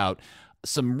churned out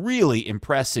some really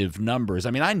impressive numbers.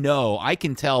 I mean, I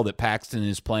can tell that Paxton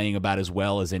is playing about as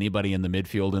well as anybody in the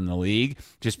midfield in the league,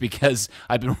 just because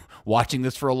I've been watching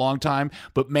this for a long time.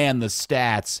 But man, the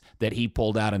stats that he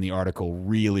pulled out in the article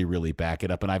really, really back it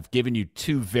up. And I've given you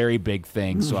two very big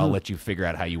things, so I'll let you figure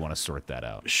out how you want to sort that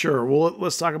out. Sure. Well,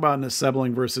 let's talk about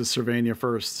Sebeling versus Cervania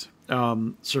first.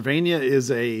 Cervania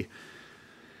is a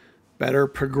better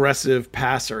progressive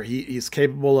passer. He's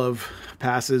capable of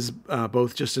passes,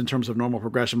 both just in terms of normal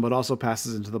progression, but also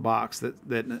passes into the box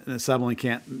that Sebeling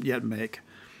can't yet make.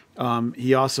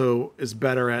 He also is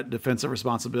better at defensive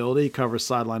responsibility, covers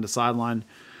sideline to sideline.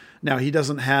 Now, he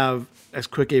doesn't have as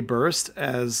quick a burst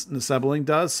as Sebeling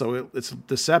does, so it's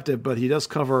deceptive, but he does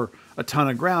cover a ton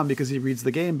of ground because he reads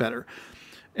the game better.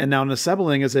 And now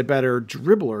Sebeling is a better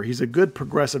dribbler. He's a good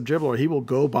progressive dribbler. He will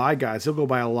go by guys. He'll go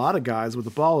by a lot of guys with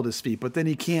the ball at his feet, but then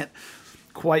he can't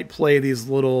quite play these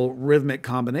little rhythmic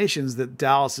combinations that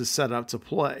Dallas is set up to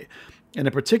play. And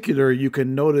in particular, you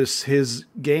can notice his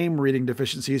game reading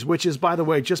deficiencies, which is, by the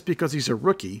way, just because he's a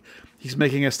rookie, he's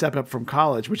making a step up from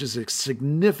college, which is a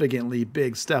significantly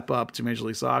big step up to Major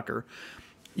League Soccer.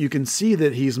 You can see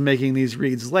that he's making these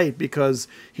reads late because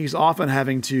he's often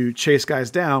having to chase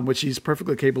guys down, which he's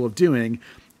perfectly capable of doing,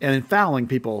 and then fouling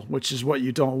people, which is what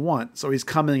you don't want. So he's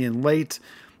coming in late.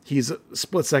 He's a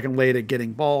split second late at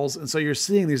getting balls. And so you're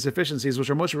seeing these deficiencies, which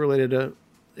are mostly related to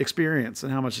experience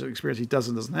and how much experience he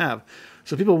doesn't have.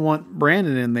 So people want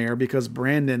Brandon in there because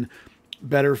Brandon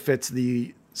better fits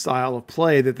the style of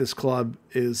play that this club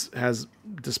has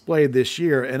displayed this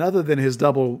year. And other than his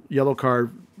double yellow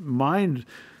card mind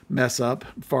mess up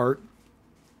fart,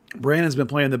 Brandon's been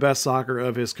playing the best soccer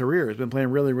of his career. He's been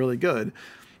playing really, really good.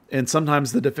 And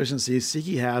sometimes the deficiencies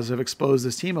Siki has have exposed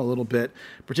his team a little bit,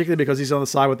 particularly because he's on the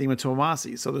side with Ima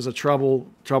Tomasi. So there's a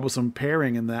troublesome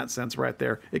pairing in that sense right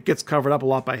there. It gets covered up a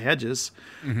lot by Hedges,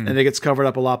 and it gets covered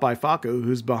up a lot by Facu,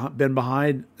 who's been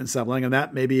behind Nsebling, and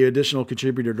that may be an additional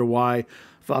contributor to why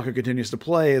Facu continues to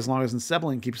play as long as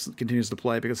Nsebling continues to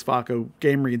play, because Facu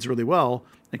game reads really well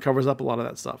and covers up a lot of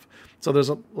that stuff. So there's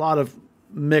a lot of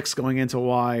mix going into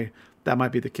why that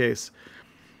might be the case.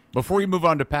 Before you move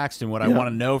on to Paxton, what I want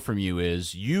to know from you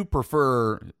is you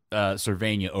prefer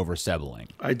Cervania over Sebeling.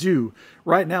 I do.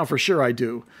 Right now, for sure, I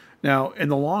do. Now, in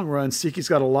the long run, Siki's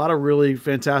got a lot of really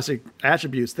fantastic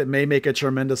attributes that may make a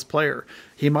tremendous player.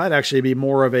 He might actually be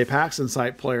more of a Paxton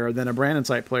type player than a Brandon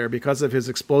type player because of his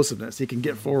explosiveness. He can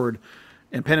get forward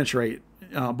and penetrate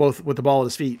both with the ball at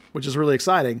his feet, which is really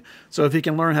exciting. So if he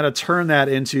can learn how to turn that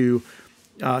into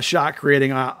shot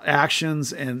creating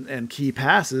actions and key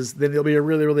passes, then he'll be a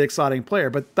really, really exciting player.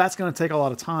 But that's going to take a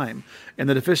lot of time. And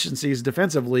the deficiencies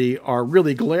defensively are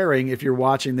really glaring if you're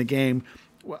watching the game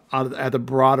at the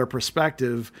broader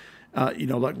perspective.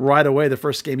 Like right away, the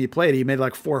first game he played, he made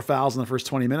like 4 fouls in the first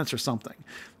 20 minutes or something.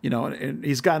 And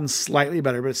he's gotten slightly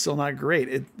better, but it's still not great.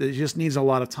 It just needs a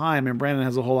lot of time, and Brandon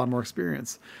has a whole lot more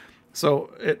experience. So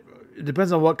it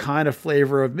depends on what kind of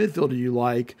flavor of midfielder you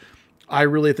like. I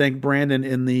really think Brandon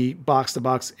in the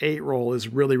box-to-box 8 role is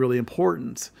really, really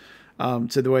important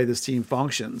to the way this team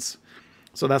functions.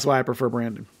 So that's why I prefer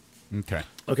Brandon. Okay.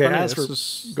 Go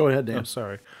ahead, Dan. I'm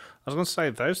sorry. I was going to say,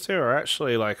 those two are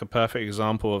actually like a perfect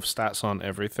example of stats on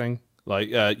everything. Like,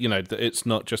 it's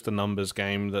not just a numbers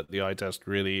game, that the eye test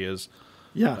really is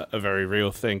a very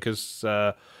real thing. Because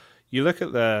you look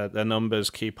at their numbers,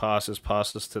 key passes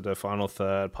to the final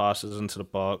third, passes into the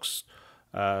box,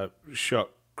 shot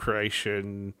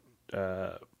creation,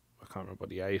 I can't remember what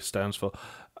the A stands for.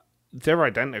 They're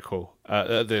identical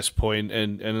at this point,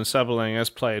 and Nsebling has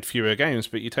played fewer games,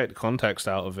 but you take the context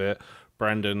out of it,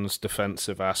 Brandon's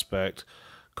defensive aspect,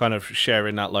 kind of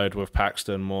sharing that load with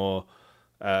Paxton more,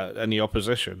 and the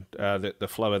opposition, the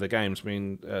flow of the games. I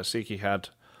mean, Siki had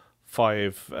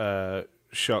 5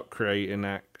 shot creating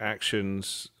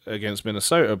actions against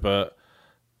Minnesota, but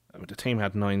the team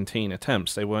had 19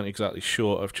 attempts. They weren't exactly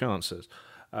short of chances.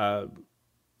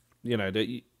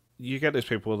 You get these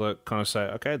people that kind of say,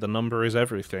 okay, the number is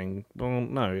everything. Well,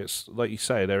 no, it's like you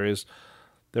say, there is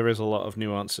a lot of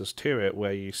nuances to it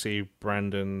where you see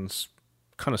Brandon's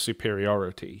kind of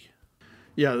superiority.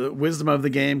 Yeah, the wisdom of the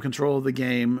game, control of the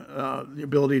game, the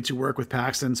ability to work with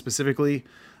Paxton specifically,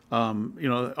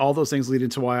 all those things lead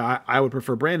into why I would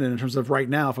prefer Brandon in terms of right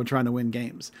now if I'm trying to win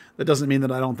games. That doesn't mean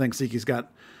that I don't think Siki's got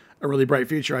a really bright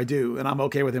future. I do, and I'm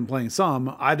okay with him playing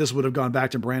some. I just would have gone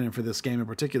back to Brandon for this game in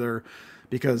particular,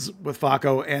 because with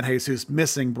Facu and Jesus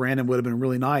missing, Brandon would have been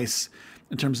really nice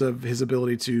in terms of his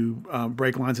ability to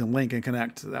break lines and link and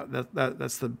connect.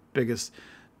 That's the biggest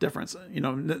difference.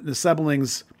 The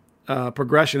Sebeling's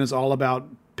progression is all about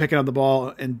picking up the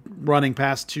ball and running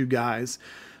past 2 guys.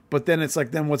 But then it's like,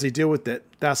 then what's he do with it?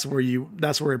 That's where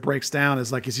it breaks down,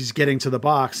 is like, as he's getting to the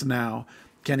box now,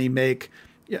 can he make,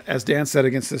 as Dan said,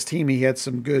 against this team, he had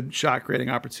some good shot creating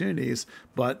opportunities,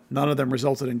 but none of them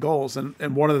resulted in goals.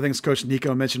 And one of the things Coach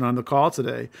Nico mentioned on the call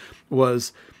today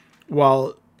was,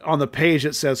 while on the page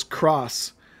it says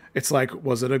cross, it's like,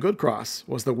 was it a good cross?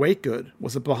 Was the weight good?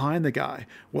 Was it behind the guy?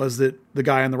 Was it the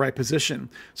guy in the right position?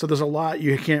 So there's a lot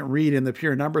you can't read in the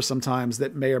pure numbers sometimes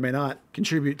that may or may not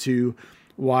contribute to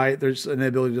why there's an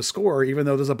ability to score, even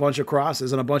though there's a bunch of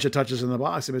crosses and a bunch of touches in the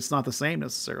box. I mean, it's not the same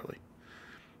necessarily.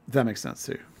 If that makes sense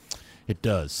too. It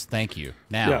does. Thank you.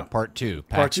 Now, part 2,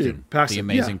 Paxton. Paxton, the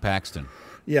amazing Paxton.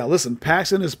 Yeah, listen,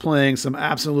 Paxton is playing some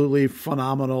absolutely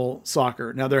phenomenal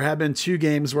soccer. Now, there have been 2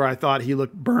 games where I thought he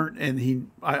looked burnt, and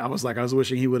I was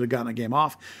wishing he would have gotten a game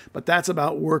off. But that's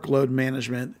about workload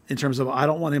management in terms of, I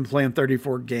don't want him playing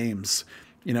 34 games.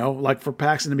 Like for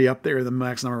Paxton to be up there, the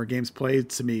max number of games played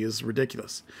to me is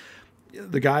ridiculous.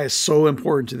 The guy is so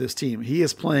important to this team. He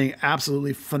is playing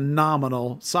absolutely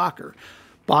phenomenal soccer.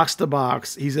 Box to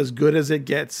box, he's as good as it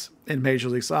gets in Major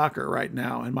League Soccer right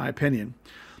now, in my opinion.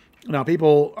 Now,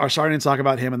 people are starting to talk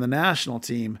about him in the national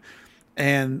team,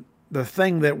 and the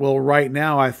thing that will right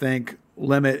now, I think,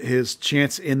 limit his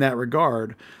chance in that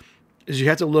regard is you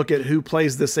have to look at who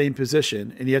plays the same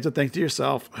position, and you have to think to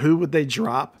yourself, who would they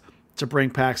drop to bring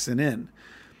Paxton in?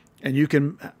 And you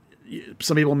can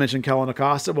some people mention Kellen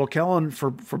Acosta. Well, Kellen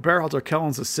for Berhalter,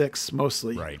 Kellen's a 6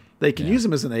 mostly. Right. They can use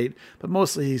him as an 8, but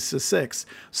mostly he's a 6.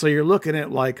 So you're looking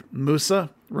at like Musa,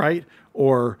 right,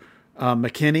 or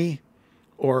McKinney,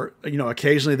 or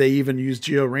occasionally they even use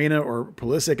Gio Reyna or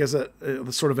Pulisic as a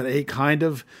sort of an 8 kind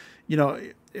of.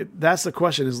 That's the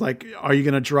question: is like, are you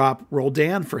going to drop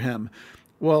Roldan for him?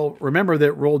 Well, remember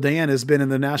that Roldan has been in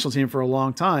the national team for a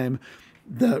long time.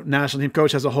 The national team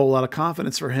coach has a whole lot of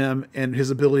confidence for him and his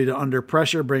ability to, under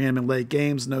pressure, bring him in late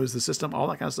games, knows the system, all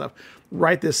that kind of stuff.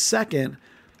 Right this second,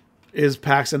 is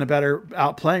Paxton a better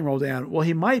outplaying Roldan? Well,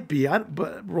 he might be,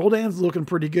 but Roldan's looking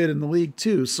pretty good in the league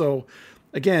too. So,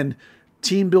 again,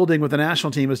 team building with a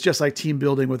national team is just like team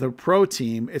building with a pro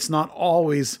team. It's not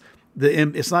always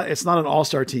it's not an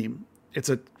all-star team. It's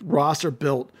a roster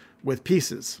built with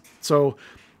pieces. So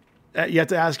you have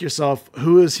to ask yourself,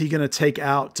 who is he going to take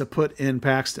out to put in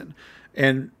Paxton?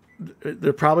 And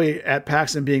they're probably at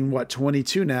Paxton being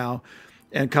 22 now,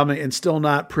 and coming and still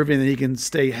not proving that he can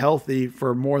stay healthy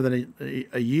for more than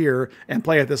a year and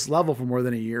play at this level for more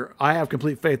than a year. I have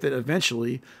complete faith that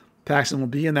eventually Paxton will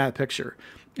be in that picture,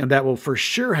 and that will for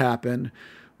sure happen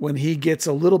when he gets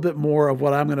a little bit more of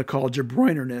what I'm going to call De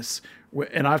Bruyne-ness.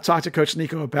 And I've talked to Coach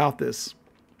Nico about this.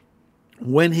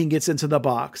 When he gets into the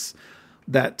box,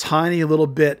 that tiny little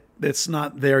bit that's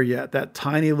not there yet, that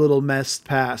tiny little missed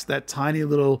pass, that tiny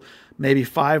little maybe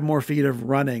 5 more feet of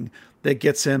running that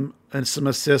gets him and some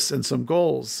assists and some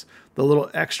goals, the little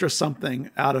extra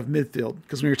something out of midfield.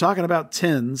 Because when you're talking about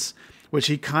 10s, which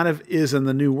he kind of is in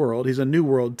the new world, he's a new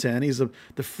world 10. He's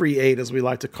the free 8, as we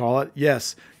like to call it.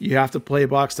 Yes, you have to play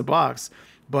box to box,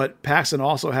 but Paxton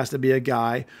also has to be a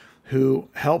guy who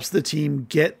helps the team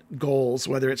get goals,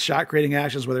 whether it's shot creating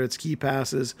actions, whether it's key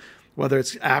passes, whether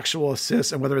it's actual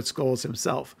assists, and whether it's goals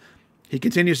himself. He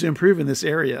continues to improve in this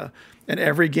area, and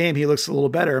every game he looks a little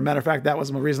better. As a matter of fact, that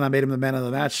was the reason I made him the man of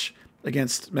the match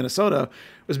against Minnesota,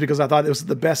 was because I thought it was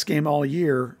the best game all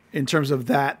year in terms of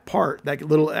that part, that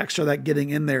little extra, that getting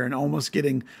in there and almost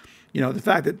getting, the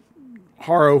fact that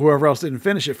Haro, whoever else didn't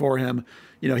finish it for him,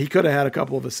 he could have had a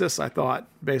couple of assists, I thought,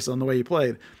 based on the way he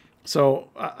played. So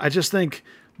I just think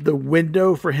the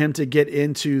window for him to get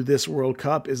into this World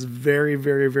Cup is very,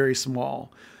 very, very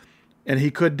small. And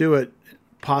he could do it.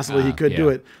 Possibly he could do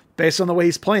it based on the way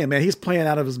he's playing. Man, he's playing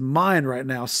out of his mind right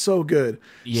now. So good.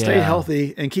 Yeah. Stay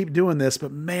healthy and keep doing this.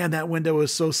 But, man, that window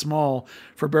is so small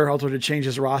for Berhalter to change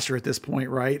his roster at this point,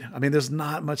 right? I mean, there's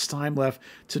not much time left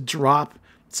to drop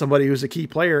somebody who's a key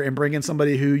player and bring in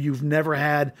somebody who you've never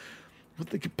had.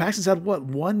 Paxton's had,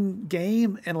 one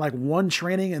game and, one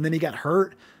training, and then he got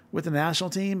hurt with the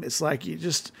national team. It's like, you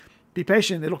just be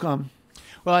patient. It'll come.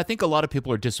 Well, I think a lot of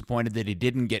people are disappointed that he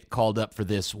didn't get called up for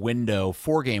this window,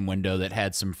 4-game window that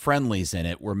had some friendlies in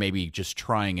it, where maybe just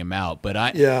trying him out. But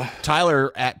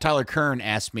Tyler Kern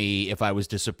asked me if I was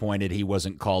disappointed he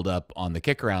wasn't called up on the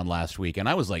kick around last week, and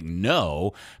I was like,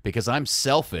 no, because I'm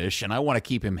selfish and I want to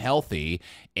keep him healthy,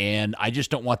 and I just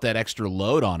don't want that extra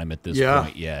load on him at this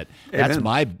point yet.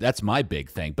 That's my big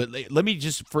thing. But let me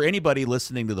just, for anybody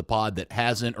listening to the pod that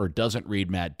hasn't or doesn't read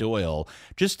Matt Doyle,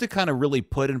 just to kind of really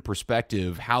put in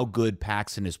perspective how good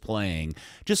Paxton is playing,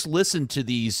 just listen to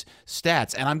these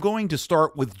stats. And I'm going to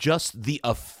start with just the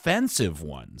offensive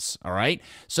ones, all right?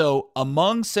 So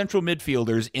among central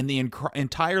midfielders in the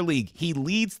entire league, he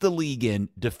leads the league in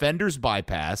defenders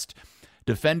bypassed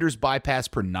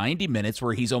per 90 minutes,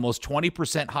 where he's almost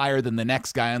 20% higher than the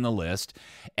next guy on the list.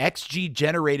 XG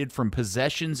generated from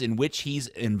possessions in which he's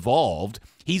involved,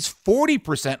 he's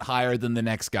 40% higher than the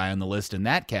next guy on the list in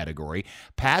that category.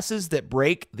 Passes that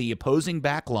break the opposing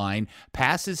back line,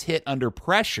 passes hit under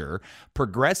pressure,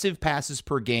 progressive passes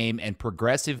per game, and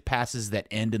progressive passes that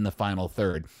end in the final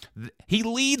third. He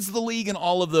leads the league in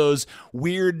all of those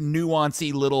weird,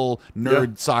 nuancy little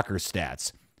nerd soccer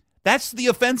stats. That's the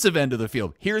offensive end of the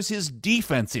field. Here's his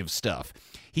defensive stuff.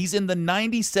 He's in the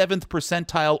 97th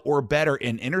percentile or better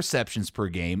in interceptions per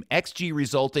game, XG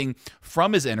resulting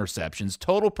from his interceptions,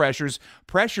 total pressures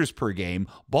per game,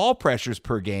 ball pressures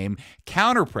per game,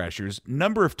 counter pressures,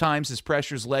 number of times his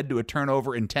pressures led to a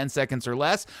turnover in 10 seconds or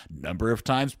less, number of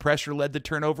times pressure led to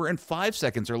turnover in 5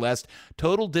 seconds or less,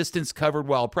 total distance covered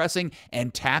while pressing,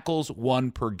 and tackles won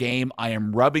per game. I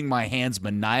am rubbing my hands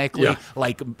maniacally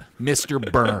like Mr.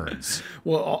 Burns.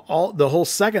 Well, the whole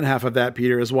second half of that,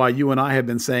 Peter, is why you and I have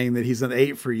been saying that he's an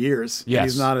 8 for years. Yes.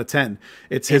 He's not a 10.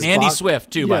 It's his Andy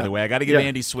Swift, too, by the way. I got to give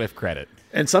Andy Swift credit.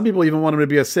 And some people even want him to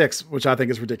be a 6, which I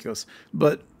think is ridiculous.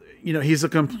 But, he's a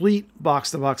complete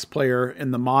box-to-box player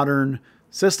in the modern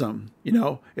system.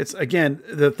 It's, again,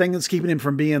 the thing that's keeping him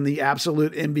from being the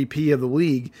absolute MVP of the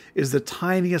league is the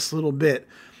tiniest little bit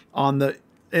on the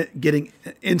getting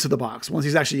into the box, once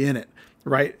he's actually in it,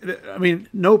 right? I mean,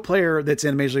 no player that's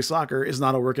in Major League Soccer is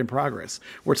not a work in progress.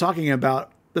 We're talking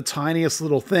about the tiniest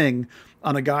little thing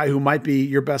on a guy who might be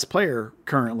your best player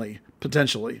currently,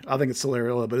 potentially. I think it's still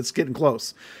Arriola, but it's getting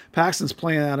close. Paxton's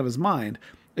playing out of his mind.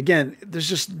 Again, there's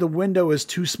just the window is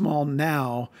too small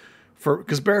now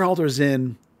because Berhalter's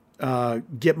in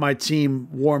get my team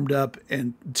warmed up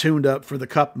and tuned up for the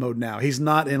cup mode now. He's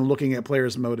not in looking at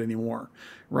players mode anymore,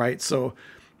 right? So,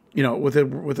 with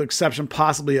the exception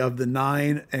possibly of the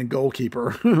 9 and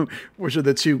goalkeeper, which are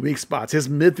the 2 weak spots, his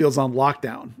midfield's on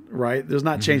lockdown, right? There's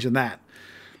not changing that.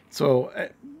 So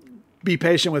be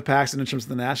patient with Paxton in terms of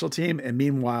the national team. And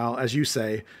meanwhile, as you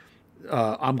say,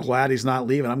 I'm glad he's not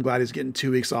leaving. I'm glad he's getting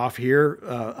 2 weeks off here.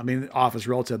 Off is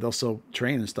relative. They'll still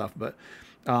train and stuff, but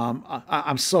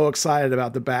I'm so excited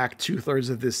about the back 2/3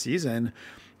 of this season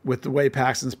with the way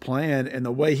Paxton's playing and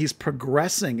the way he's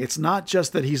progressing. It's not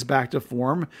just that he's back to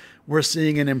form. We're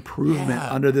seeing an improvement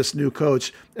under this new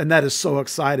coach, and that is so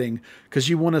exciting because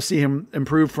you want to see him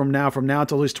improve from now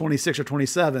until he's 26 or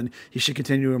 27. He should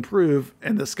continue to improve,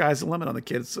 and the sky's the limit on the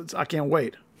kid. I can't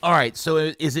wait. All right, so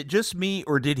is it just me,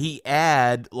 or did he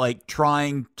add,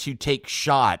 trying to take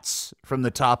shots from the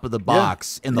top of the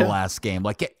box in the last game?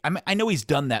 I know he's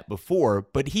done that before,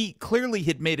 but he clearly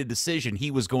had made a decision he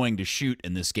was going to shoot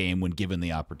in this game when given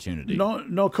the opportunity.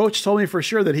 No, coach told me for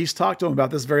sure that he's talked to him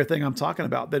about this very thing I'm talking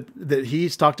about, that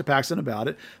he's talked to Paxton about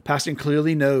it. Paxton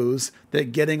clearly knows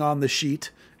that getting on the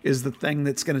sheet is the thing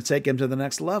that's going to take him to the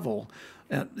next level.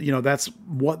 And, that's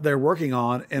what they're working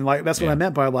on. And that's what I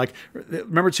meant by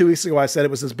remember 2 weeks ago, I said it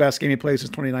was his best game he played since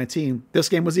 2019. This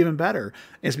game was even better.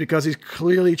 And it's because he's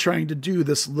clearly trying to do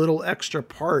this little extra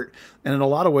part. And in a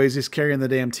lot of ways, he's carrying the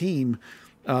damn team.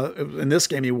 In this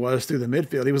game, he was through the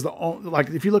midfield. He was the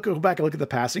only, if you go back and look at the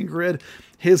passing grid,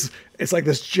 it's like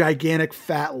this gigantic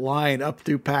fat line up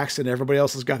through Paxton. Everybody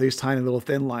else has got these tiny little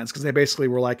thin lines because they basically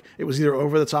were it was either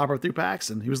over the top or through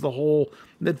Paxton. He was the whole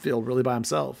midfield really by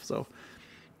himself. So,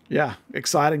 yeah,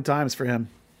 exciting times for him.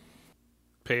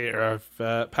 Peter,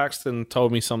 Paxton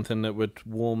told me something that would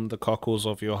warm the cockles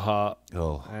of your heart.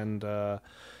 Oh, and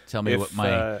tell me what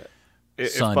my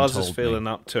if son Buzz told is feeling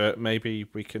me. up to it, maybe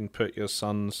we can put your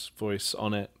son's voice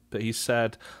on it. But he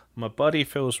said, my body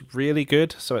feels really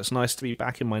good, so it's nice to be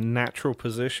back in my natural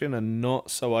position and not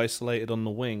so isolated on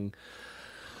the wing.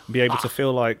 Be able to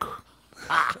feel like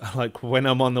when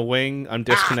I'm on the wing, I'm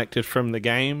disconnected from the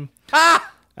game.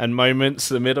 And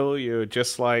moments in the middle, you're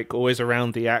just always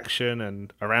around the action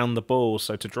and around the ball.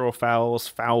 So to draw fouls,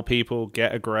 foul people,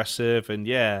 get aggressive, and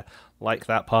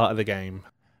that part of the game.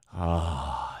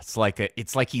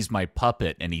 It's like he's my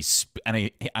puppet, and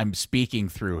I'm speaking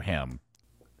through him.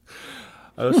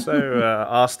 I also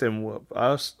asked him.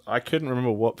 I couldn't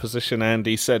remember what position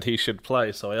Andy said he should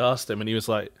play, so I asked him, and he was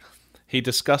like, he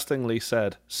disgustingly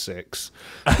said 6.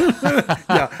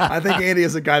 Yeah, I think Andy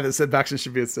is a guy that said Paxton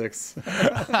should be at 6.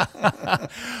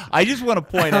 I just want to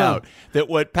point out that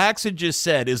what Paxton just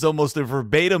said is almost a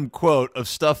verbatim quote of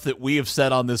stuff that we have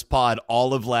said on this pod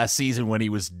all of last season when he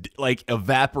was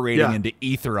evaporating into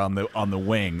ether on the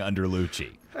wing under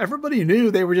Lucci. Everybody knew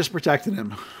they were just protecting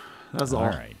him. That's all. All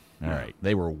right.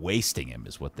 They were wasting him,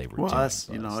 is what they were doing.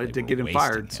 Well, it did get him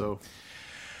fired.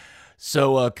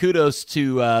 So kudos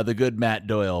to the good Matt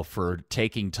Doyle for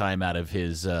taking time out of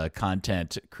his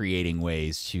content creating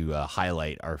ways to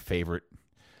highlight our favorite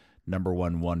number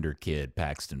one wonder kid,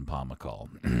 Paxton Pomykal.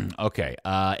 Okay.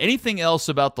 Anything else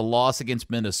about the loss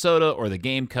against Minnesota or the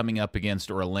game coming up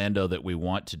against Orlando that we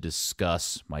want to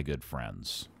discuss, my good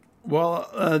friends? Well,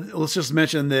 let's just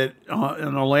mention that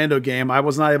an Orlando game, I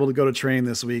was not able to go to training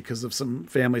this week because of some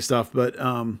family stuff, but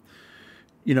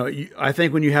I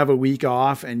think when you have a week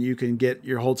off and you can get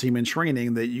your whole team in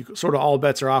training, that you sort of all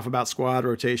bets are off about squad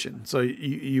rotation. So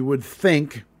you would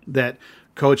think that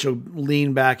coach will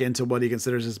lean back into what he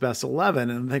considers his best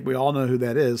 11. And I think we all know who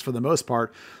that is for the most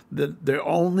part. The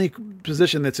only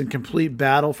position that's in complete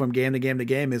battle from game to game to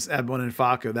game is Edwin and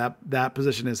Facu. That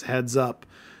position is heads up.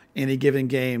 Any given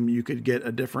game, you could get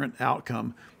a different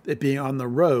outcome. It being on the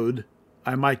road,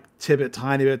 I might tip it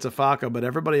tiny bit to Facu, but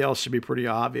everybody else should be pretty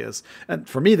obvious. And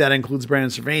for me, that includes Brandon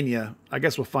Cervania. I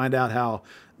guess we'll find out how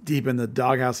deep in the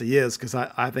doghouse he is, because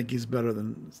I think he's better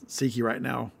than Siki right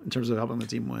now in terms of helping the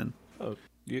team win. Oh,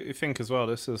 you think as well,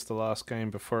 this is the last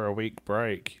game before a week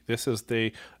break. This is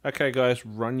okay, guys,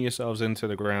 run yourselves into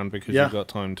the ground because you've got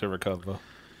time to recover.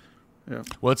 Yeah.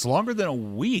 Well, it's longer than a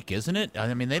week, isn't it?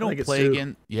 I mean, they don't play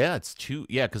again. Yeah, it's 2.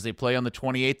 Yeah, because they play on the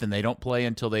 28th, and they don't play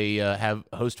until they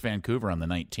host Vancouver on the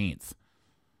 19th.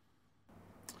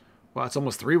 Wow, it's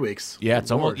almost 3 weeks. Yeah, Good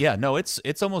it's almost Lord. no,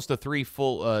 it's almost a 3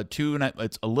 full 2 and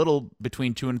it's a little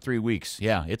between 2 and 3 weeks.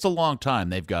 Yeah, it's a long time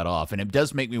they've got off, and it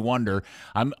does make me wonder.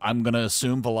 I'm going to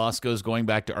assume Velasco's going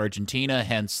back to Argentina,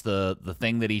 hence the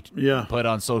thing that he put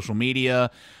on social media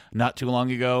not too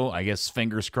long ago. I guess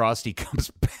fingers crossed he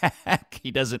comes back.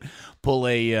 He doesn't pull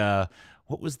a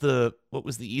what was the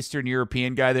Eastern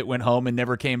European guy that went home and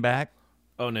never came back?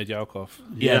 Oh, Nedyalkov.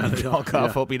 Yeah,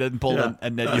 Nedyalkov. Hope he doesn't pull a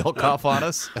Nedyalkov on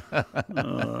us.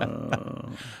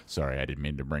 Sorry, I didn't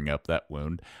mean to bring up that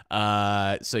wound.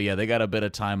 So yeah, they got a bit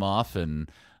of time off, and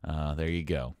there you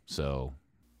go. So,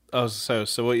 So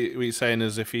what you're saying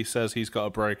is, if he says he's got a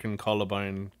broken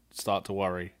collarbone, start to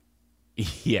worry.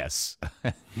 yes,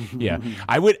 yeah.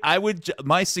 I would.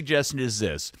 My suggestion is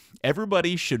this: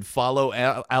 everybody should follow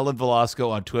Alan Velasco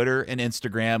on Twitter and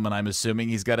Instagram, and I'm assuming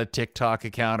he's got a TikTok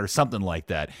account or something like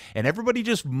that. And everybody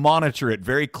just monitor it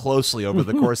very closely over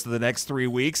the course of the next 3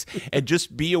 weeks, and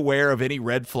just be aware of any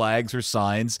red flags or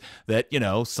signs that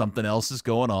something else is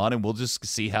going on. And we'll just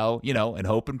see how and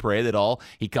hope and pray that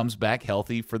he comes back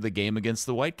healthy for the game against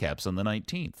the Whitecaps on the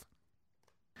 19th.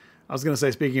 I was going to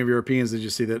say, speaking of Europeans, did you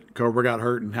see that Cobra got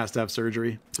hurt and has to have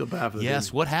surgery? Feel bad for the Yes,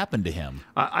 dude. what happened to him?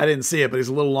 I didn't see it, but he's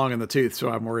a little long in the tooth, so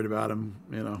I'm worried about him.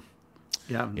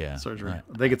 Yeah. Surgery. Right.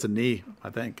 I think it's a knee. I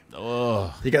think.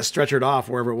 Oh, He got stretchered off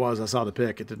wherever it was. I saw the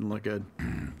pic. It didn't look good.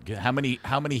 how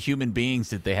many human beings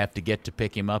did they have to get to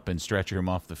pick him up and stretcher him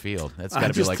off the field? That's got to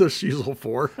be Just like the usual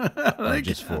 4.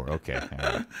 just 4. Okay,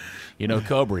 all right.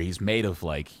 Cobra, he's made of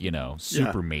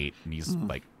super meat, and he's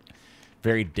like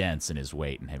very dense in his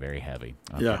weight and very heavy.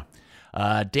 Okay.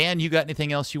 Yeah. Dan, you got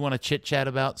anything else you want to chit chat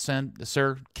about,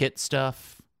 sir? Kit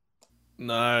stuff?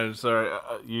 No, sorry.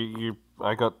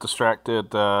 I got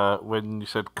distracted when you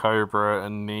said Cobra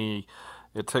and knee.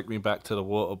 It took me back to the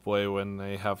Waterboy when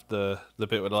they have the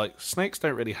bit where snakes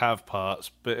don't really have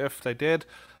parts, but if they did,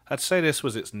 I'd say this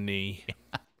was its knee.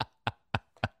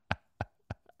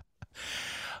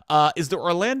 Is the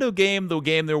Orlando game the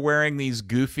game they're wearing these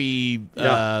goofy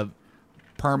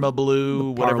Perma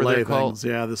Blue, whatever Parlay they're called? things,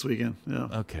 yeah, this weekend. Yeah.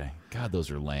 Okay. God,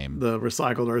 those are lame. The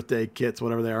recycled Earth Day kits,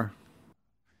 whatever they are.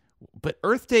 But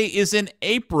Earth Day is in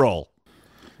April.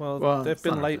 Well, they've it's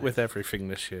been not late Earth Day. with everything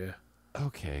this year.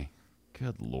 Okay.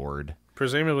 Good Lord.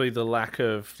 Presumably the lack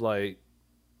of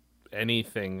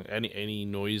anything, any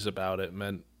noise about it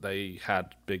meant they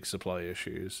had big supply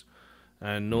issues.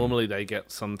 And normally they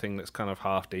get something that's kind of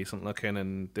half decent looking,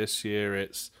 and this year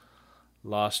it's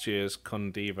last year's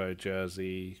Condivo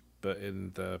jersey, but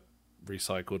in the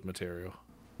recycled material.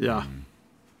 Yeah.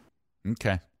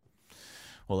 Okay.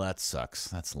 Well, that sucks.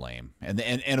 That's lame.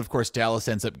 And of course Dallas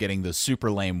ends up getting the super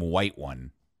lame white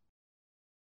one.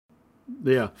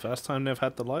 Yeah. First time they've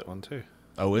had the light one too.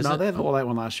 Oh, is No, it? they had all that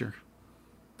one last year.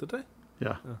 Did they?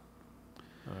 Yeah.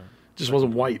 Just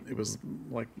wasn't white. It was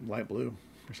like light blue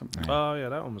or something. Oh yeah,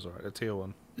 that one was alright. The teal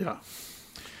one. Yeah.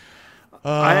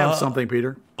 I have something,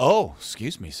 Peter. Oh,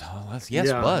 excuse me. So, yes,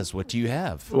 Yeah. Buzz, what do you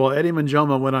have? Well, Eddie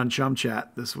Manjoma went on Chum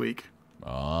Chat this week.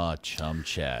 Oh, Chum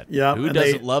Chat. Yeah, Who and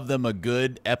doesn't love them a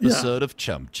good episode of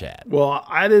Chum Chat? Well,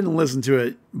 I didn't listen to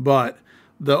it, but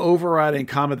the overriding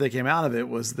comment that came out of it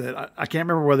was that I can't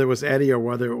remember whether it was Eddie or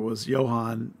whether it was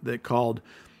Johan that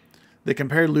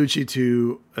compared Lucci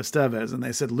to Estevez, and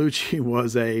they said Lucci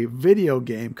was a video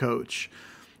game coach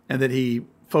and that he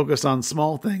focused on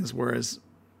small things, whereas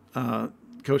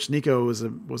Coach Nico was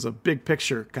a big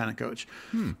picture kind of coach.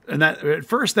 And that at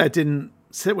first that didn't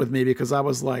sit with me because I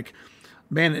was like,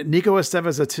 man, Nico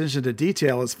Estevez's attention to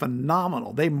detail is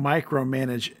phenomenal. They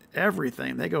micromanage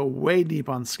everything. They go way deep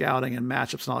on scouting and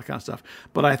matchups and all that kind of stuff.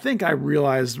 But I think I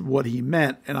realized what he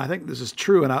meant, and I think this is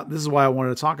true, and this is why I wanted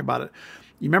to talk about it.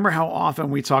 You remember how often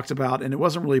we talked about, and it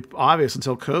wasn't really obvious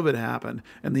until COVID happened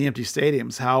and the empty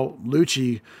stadiums, how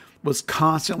Lucci was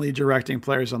constantly directing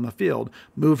players on the field.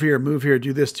 Move here,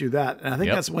 do this, do that. And I think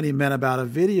that's what he meant about a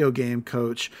video game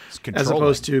coach as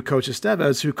opposed to Coach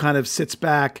Estevez, who kind of sits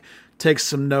back, takes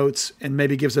some notes, and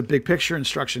maybe gives a big picture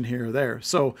instruction here or there.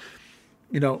 So,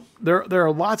 there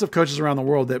are lots of coaches around the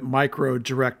world that micro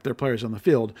direct their players on the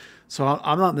field. So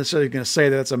I'm not necessarily going to say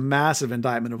that it's a massive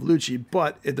indictment of Lucci,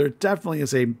 but there definitely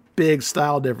is a big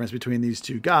style difference between these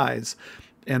two guys.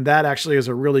 And that actually is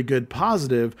a really good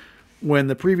positive when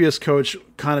the previous coach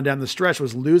kind of down the stretch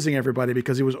was losing everybody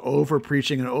because he was over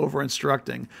preaching and over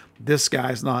instructing. This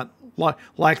guy's not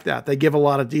like that. They give a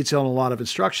lot of detail and a lot of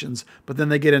instructions, but then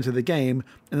they get into the game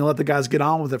and they let the guys get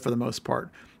on with it for the most part.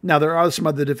 Now, there are some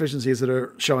other deficiencies that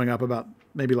are showing up about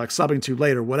maybe like subbing too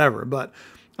late or whatever, but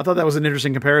I thought that was an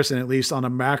interesting comparison, at least on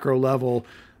a macro level,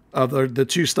 of the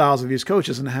two styles of these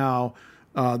coaches and how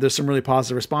there's some really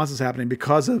positive responses happening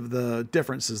because of the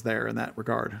differences there in that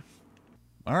regard.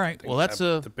 All right. Well, that's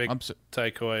the big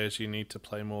takeaway is you need to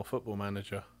play more Football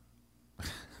Manager.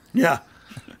 Yeah.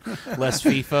 less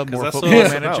FIFA, more That's Football all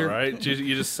it's Manager. about, right?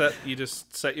 You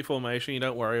just set your formation. You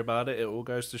don't worry about it. It all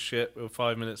goes to shit with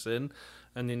 5 minutes in,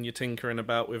 and then you're tinkering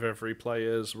about with every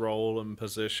player's role and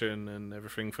position and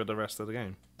everything for the rest of the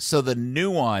game. So the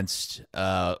nuanced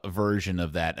version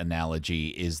of that analogy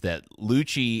is that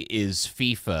Lucci is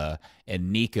FIFA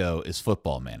and Nico is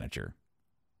Football Manager.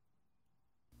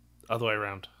 Other way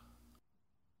around.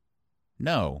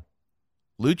 No.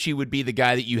 Lucci would be the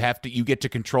guy that you get to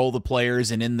control the players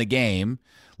and in the game.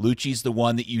 Lucci's the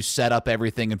one that you set up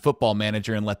everything in Football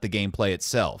Manager and let the game play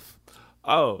itself.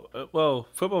 Oh, well,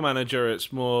 Football Manager,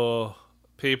 it's more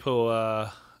people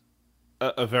are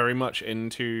very much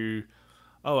into,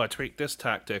 I tweaked this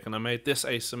tactic and I made this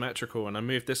asymmetrical and I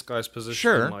moved this guy's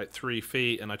position like 3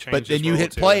 feet and I changed But then his you role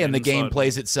hit to play an and the game inside.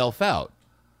 plays itself out.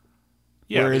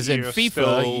 Yeah, Whereas but in you're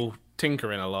FIFA, still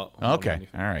tinkering a lot. more than Okay,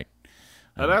 anything. all right.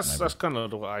 That's kind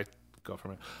of what I got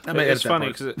from it. may It's edit that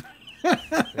funny part.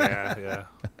 because yeah.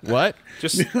 What?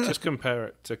 Just compare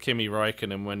it to Kimi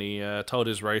Räikkönen when he told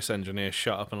his race engineer,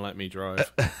 "Shut up and let me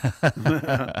drive."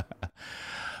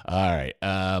 All right.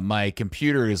 My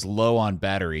computer is low on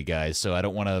battery, guys, so I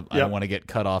don't want to. I don't want to get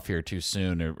cut off here too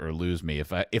soon or lose me.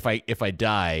 If I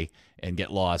die and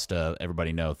get lost,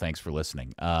 everybody know. Thanks for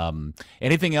listening.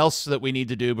 Anything else that we need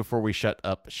to do before we shut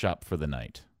up shop for the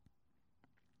night?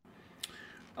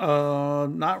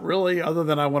 Not really. Other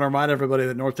than I want to remind everybody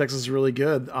that North Texas is really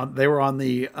good. They were on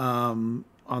the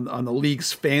on the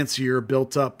league's fancier,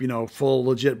 built up, full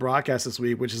legit broadcast this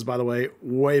week, which is, by the way,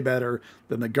 way better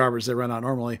than the garbage they run out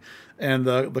normally. And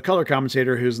the color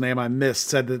commentator, whose name I missed,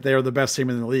 said that they're the best team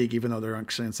in the league, even though they're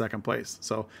actually in second place.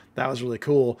 So that was really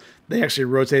cool. They actually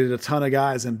rotated a ton of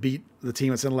guys and beat the team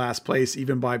that's in last place,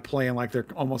 even by playing like they're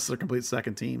almost their complete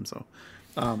second team. So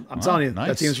I'm telling you, nice.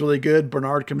 that team's really good.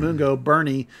 Bernard Kamungo,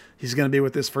 Bernie, he's going to be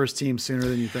with this first team sooner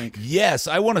than you think. Yes,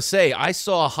 I want to say I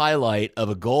saw a highlight of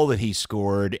a goal that he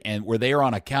scored, and where they were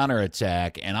on a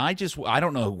counterattack, and I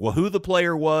don't know who the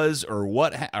player was or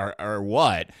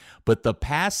what, but the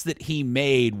pass that he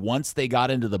made once they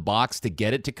got into the box to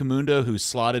get it to Kamundo, who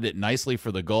slotted it nicely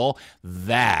for the goal,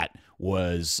 that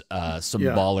was some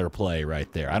baller play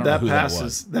right there. I don't know who that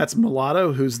was. That's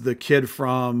Mulatto, who's the kid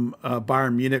from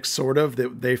Bayern Munich, sort of,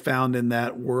 that they found in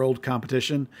that world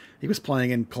competition. He was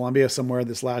playing in Colombia somewhere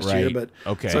this last year, but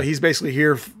so he's basically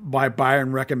here by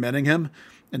Bayern recommending him,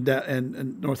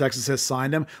 and North Texas has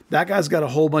signed him. That guy's got a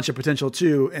whole bunch of potential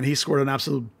too, and he scored an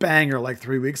absolute banger like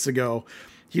 3 weeks ago.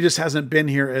 He just hasn't been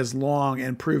here as long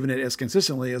and proven it as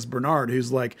consistently as Bernard,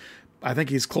 who's like, I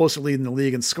think he's close to leading the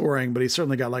league in scoring, but he's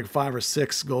certainly got like 5 or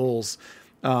 6 goals.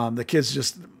 The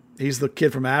kid's he's the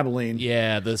kid from Abilene.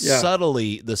 Yeah, the subtle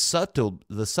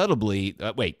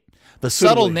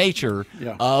nature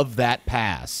of that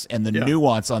pass and the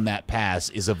nuance on that pass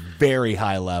is a very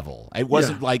high level. It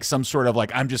wasn't like some sort of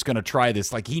like, I'm just going to try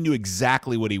this. Like, he knew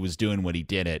exactly what he was doing when he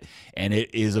did it, and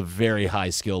it is a very high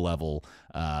skill level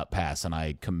pass, and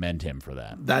I commend him for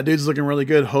that. That dude's looking really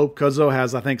good. Hope Kozo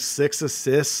has, I think, 6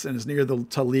 assists and is near the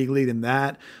league lead in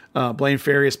that. Blaine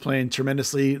Ferry is playing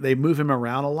tremendously. They move him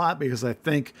around a lot because I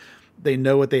think they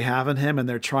know what they have in him, and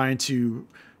they're trying to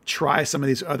try some of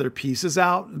these other pieces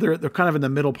out. They're kind of in the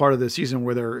middle part of the season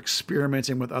where they're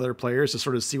experimenting with other players to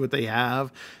sort of see what they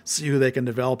have, see who they can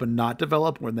develop and not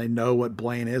develop. When they know what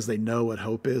Blaine is, they know what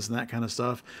Hope is, and that kind of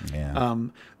stuff. Yeah.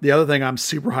 The other thing I'm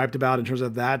super hyped about in terms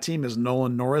of that team is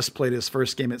Nolan Norris played his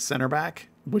first game at center back,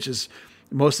 which is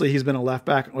mostly he's been a left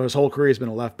back, or his whole career he's been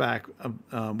a left back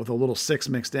with a little 6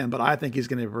 mixed in, but I think he's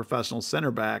going to be a professional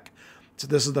center back. So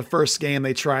this is the first game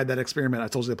they tried that experiment. I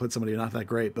told you they played somebody not that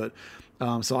great, but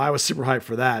so I was super hyped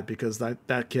for that because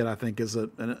that kid I think is a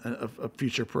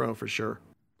future pro for sure.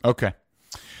 Okay.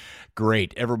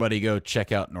 Great. Everybody go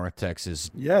check out North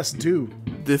Texas. Yes, do.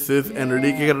 This is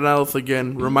Enrique Granados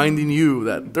again, reminding you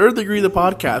that Third Degree the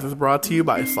podcast is brought to you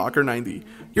by Soccer 90,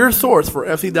 your source for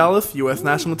FC Dallas, U.S.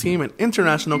 national team, and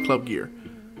international club gear.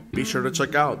 Be sure to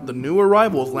check out the new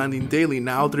arrivals landing daily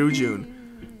now through June.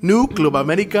 New Club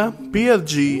America,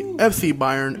 PSG, FC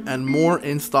Bayern, and more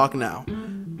in stock now.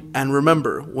 And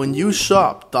remember, when you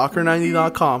shop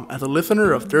Docker90.com as a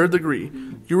listener of Third Degree,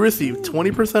 you receive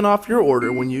 20% off your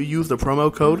order when you use the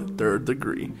promo code Third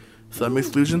Degree. Some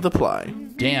exclusions apply.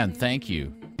 Dan, thank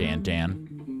you. Dan,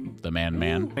 the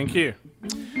man. Thank you.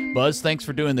 Buzz, thanks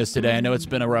for doing this today. I know it's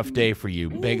been a rough day for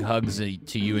you. Big hugs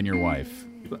to you and your wife.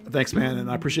 Thanks, man, and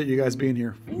I appreciate you guys being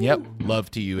here. Yep.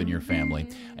 Love to you and your family.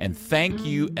 And thank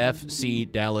you, FC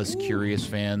Dallas Curious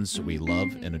fans. We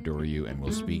love and adore you, and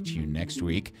we'll speak to you next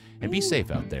week. And be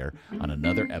safe out there on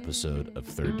another episode of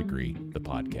Third Degree, the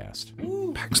podcast.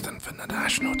 Paxton for the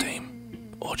national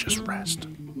team, or just rest.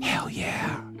 Hell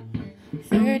yeah.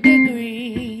 Third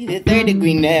Degree, the Third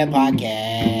Degree Net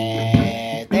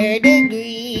Podcast. Third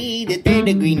Degree, the Third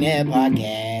Degree Net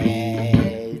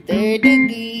Podcast. Third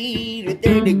Degree, the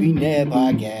Third Degree Net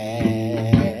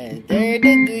Podcast. Third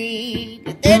Degree,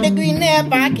 the Third Degree Net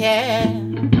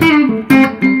Podcast.